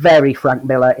very, very Frank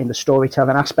Miller in the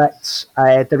storytelling aspects.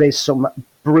 There is some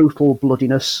brutal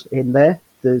bloodiness in there.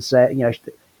 There's,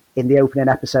 in the opening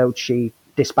episode, she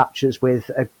dispatches with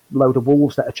a load of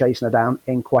wolves that are chasing her down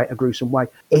in quite a gruesome way.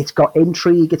 It's got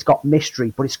intrigue, it's got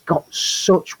mystery, but it's got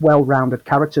such well-rounded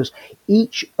characters.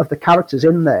 Each of the characters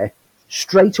in there,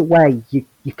 straight away,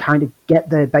 you kind of get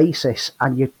their basis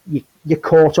and you're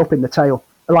caught up in the tale.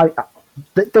 Like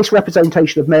this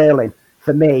representation of Merlin,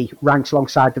 for me, ranks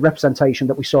alongside the representation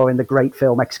that we saw in the great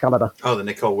film Excalibur. Oh, the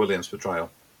Nicole Williams portrayal.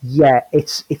 Yeah,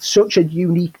 it's such a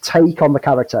unique take on the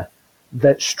character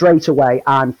that straight away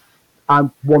I'm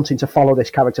wanting to follow this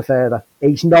character further.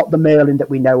 He's not the Merlin that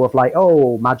we know of, like,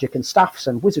 magic and staffs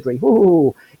and wizardry.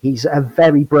 Ooh, he's a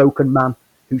very broken man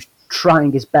who's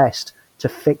trying his best to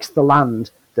fix the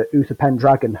land that Uther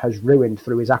Pendragon has ruined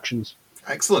through his actions.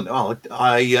 Excellent. Well,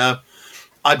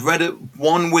 I'd read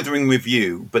one Withering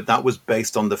review, but that was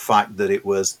based on the fact that it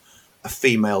was a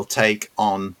female take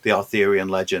on the Arthurian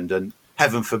legend, and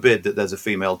heaven forbid that there's a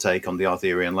female take on the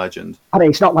Arthurian legend. I mean,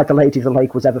 it's not like the Lady of the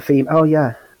Lake was ever female. Oh,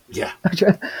 yeah. Yeah.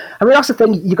 I mean, that's the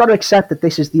thing. You've got to accept that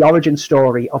this is the origin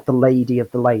story of the Lady of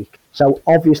the Lake. So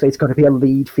obviously it's going to be a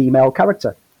lead female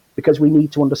character because we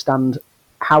need to understand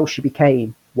how she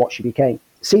became what she became.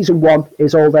 Season 1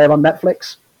 is all there on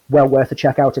Netflix. Well worth a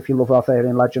check out if you love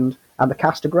Arthurian legend. And the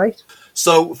cast are great.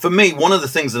 So for me, one of the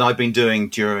things that I've been doing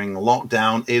during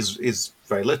lockdown is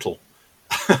very little.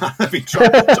 I've been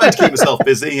trying to keep myself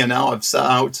busy, and now I've set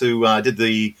out to did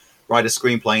the write a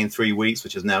screenplay in 3 weeks,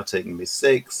 which has now taken me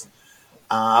 6.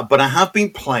 But I have been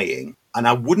playing, and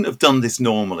I wouldn't have done this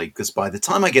normally because by the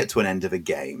time I get to an end of a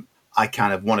game, I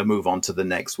kind of want to move on to the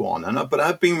next one. But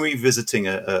I've been revisiting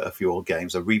a few old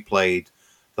games. I replayed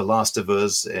The Last of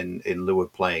Us in lieu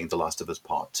of playing The Last of Us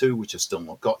Part 2, which I've still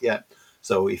not got yet.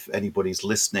 So if anybody's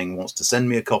listening wants to send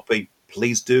me a copy,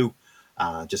 please do.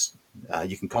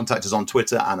 You can contact us on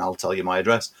Twitter and I'll tell you my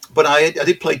address. But I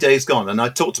did play Days Gone, and I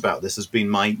talked about this as being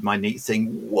my neat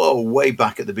thing way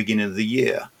back at the beginning of the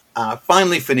year.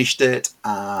 Finally finished it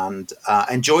and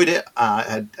enjoyed it.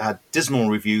 Had dismal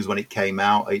reviews when it came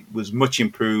out. It was much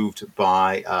improved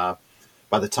by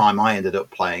the time I ended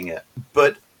up playing it.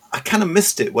 But I kind of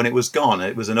missed it when it was gone.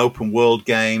 It was an open world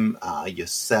game. You're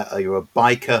a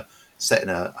biker set in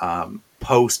a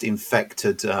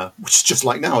post-infected, which is just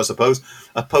like now, I suppose,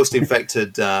 a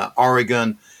post-infected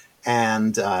Oregon,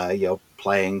 and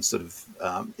playing sort of.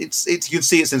 It's you can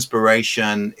see its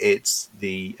inspiration. It's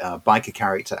the biker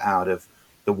character out of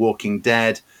The Walking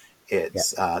Dead.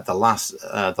 It's the Last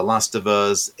of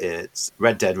Us. It's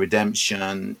Red Dead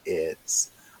Redemption. It's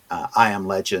I Am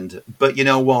Legend. But you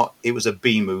know what? It was a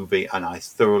B movie, and I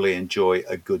thoroughly enjoy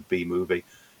a good B movie.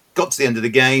 Got to the end of the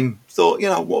game, thought,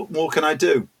 what more can I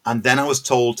do? And then I was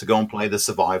told to go and play the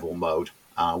survival mode,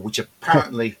 which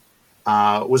apparently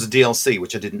was a DLC,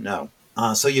 which I didn't know.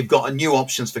 So you've got new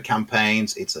options for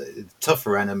campaigns. It's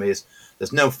tougher enemies.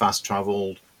 There's no fast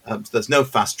travel.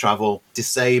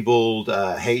 Disabled,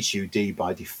 HUD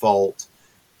by default.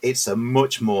 It's a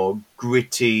much more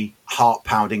gritty,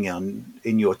 heart-pounding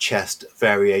in your chest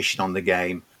variation on the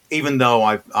game. Even though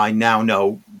I now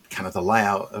know kind of the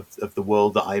layout of the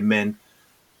world that I'm in,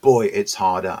 boy, it's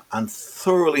harder. And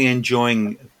thoroughly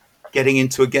enjoying getting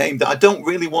into a game that I don't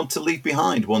really want to leave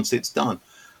behind once it's done.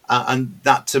 And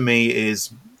that to me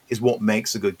is what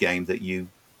makes a good game, that you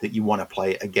want to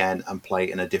play it again and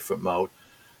play in a different mode.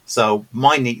 So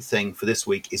my neat thing for this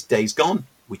week is Days Gone,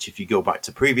 which if you go back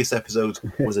to previous episodes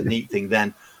was a neat thing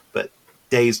then, but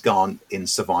Days Gone in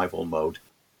survival mode.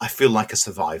 I feel like a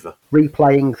survivor.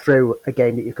 Replaying through a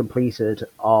game that you completed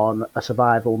on a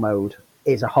survival mode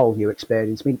is a whole new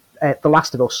experience. I mean, The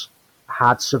Last of Us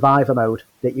had survivor mode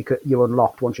that you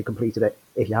unlocked once you completed it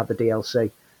if you had the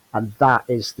DLC, and that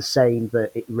is the same,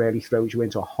 that it really throws you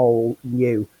into a whole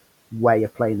new way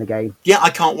of playing the game. Yeah,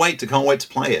 I can't wait to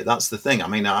play it. That's the thing. I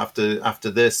mean, after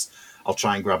this, I'll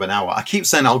try and grab an hour. I keep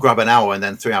saying I'll grab an hour, and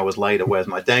then 3 hours later, where's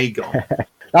my day gone?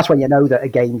 That's when you know that a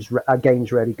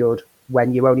game's really good.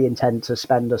 When you only intend to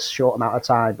spend a short amount of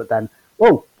time, but then,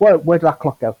 where did that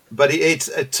clock go? But it's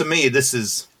to me, this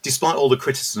is despite all the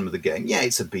criticism of the game, yeah,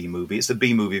 it's a B movie. It's a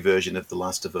B movie version of The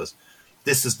Last of Us.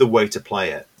 This is the way to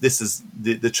play it. This is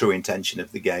the true intention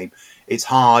of the game. It's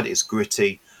hard. It's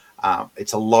gritty.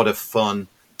 It's a lot of fun.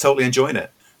 Totally enjoying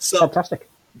it. So Fantastic.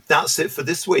 That's it for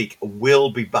this week. We'll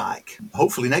be back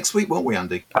hopefully next week, won't we,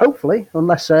 Andy? Hopefully,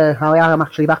 unless I am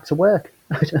actually back to work.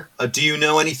 Do you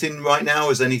know anything right now?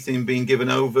 Is anything being given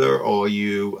over, or are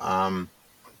you?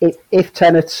 If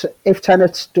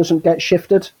Tenet doesn't get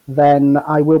shifted, then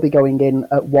I will be going in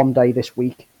at one day this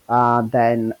week, and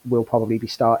then we'll probably be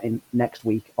starting next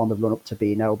week on the run up to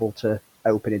being able to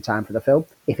open in time for the film.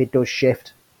 If it does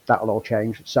shift, that'll all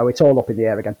change. So it's all up in the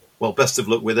air again. Well, best of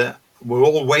luck with it. We're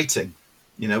all waiting.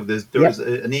 You know, there is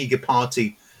an eager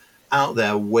party out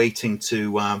there waiting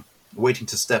to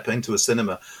step into a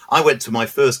cinema. I went to my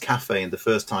first cafe and the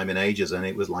first time in ages, and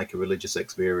it was like a religious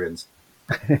experience.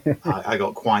 I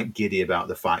got quite giddy about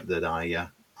the fact that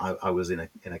I was in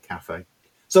a cafe.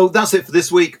 So that's it for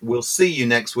this week. We'll see you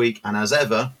next week, and as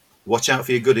ever, watch out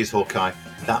for your goodies, Hawkeye.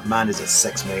 That man is a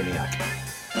sex maniac.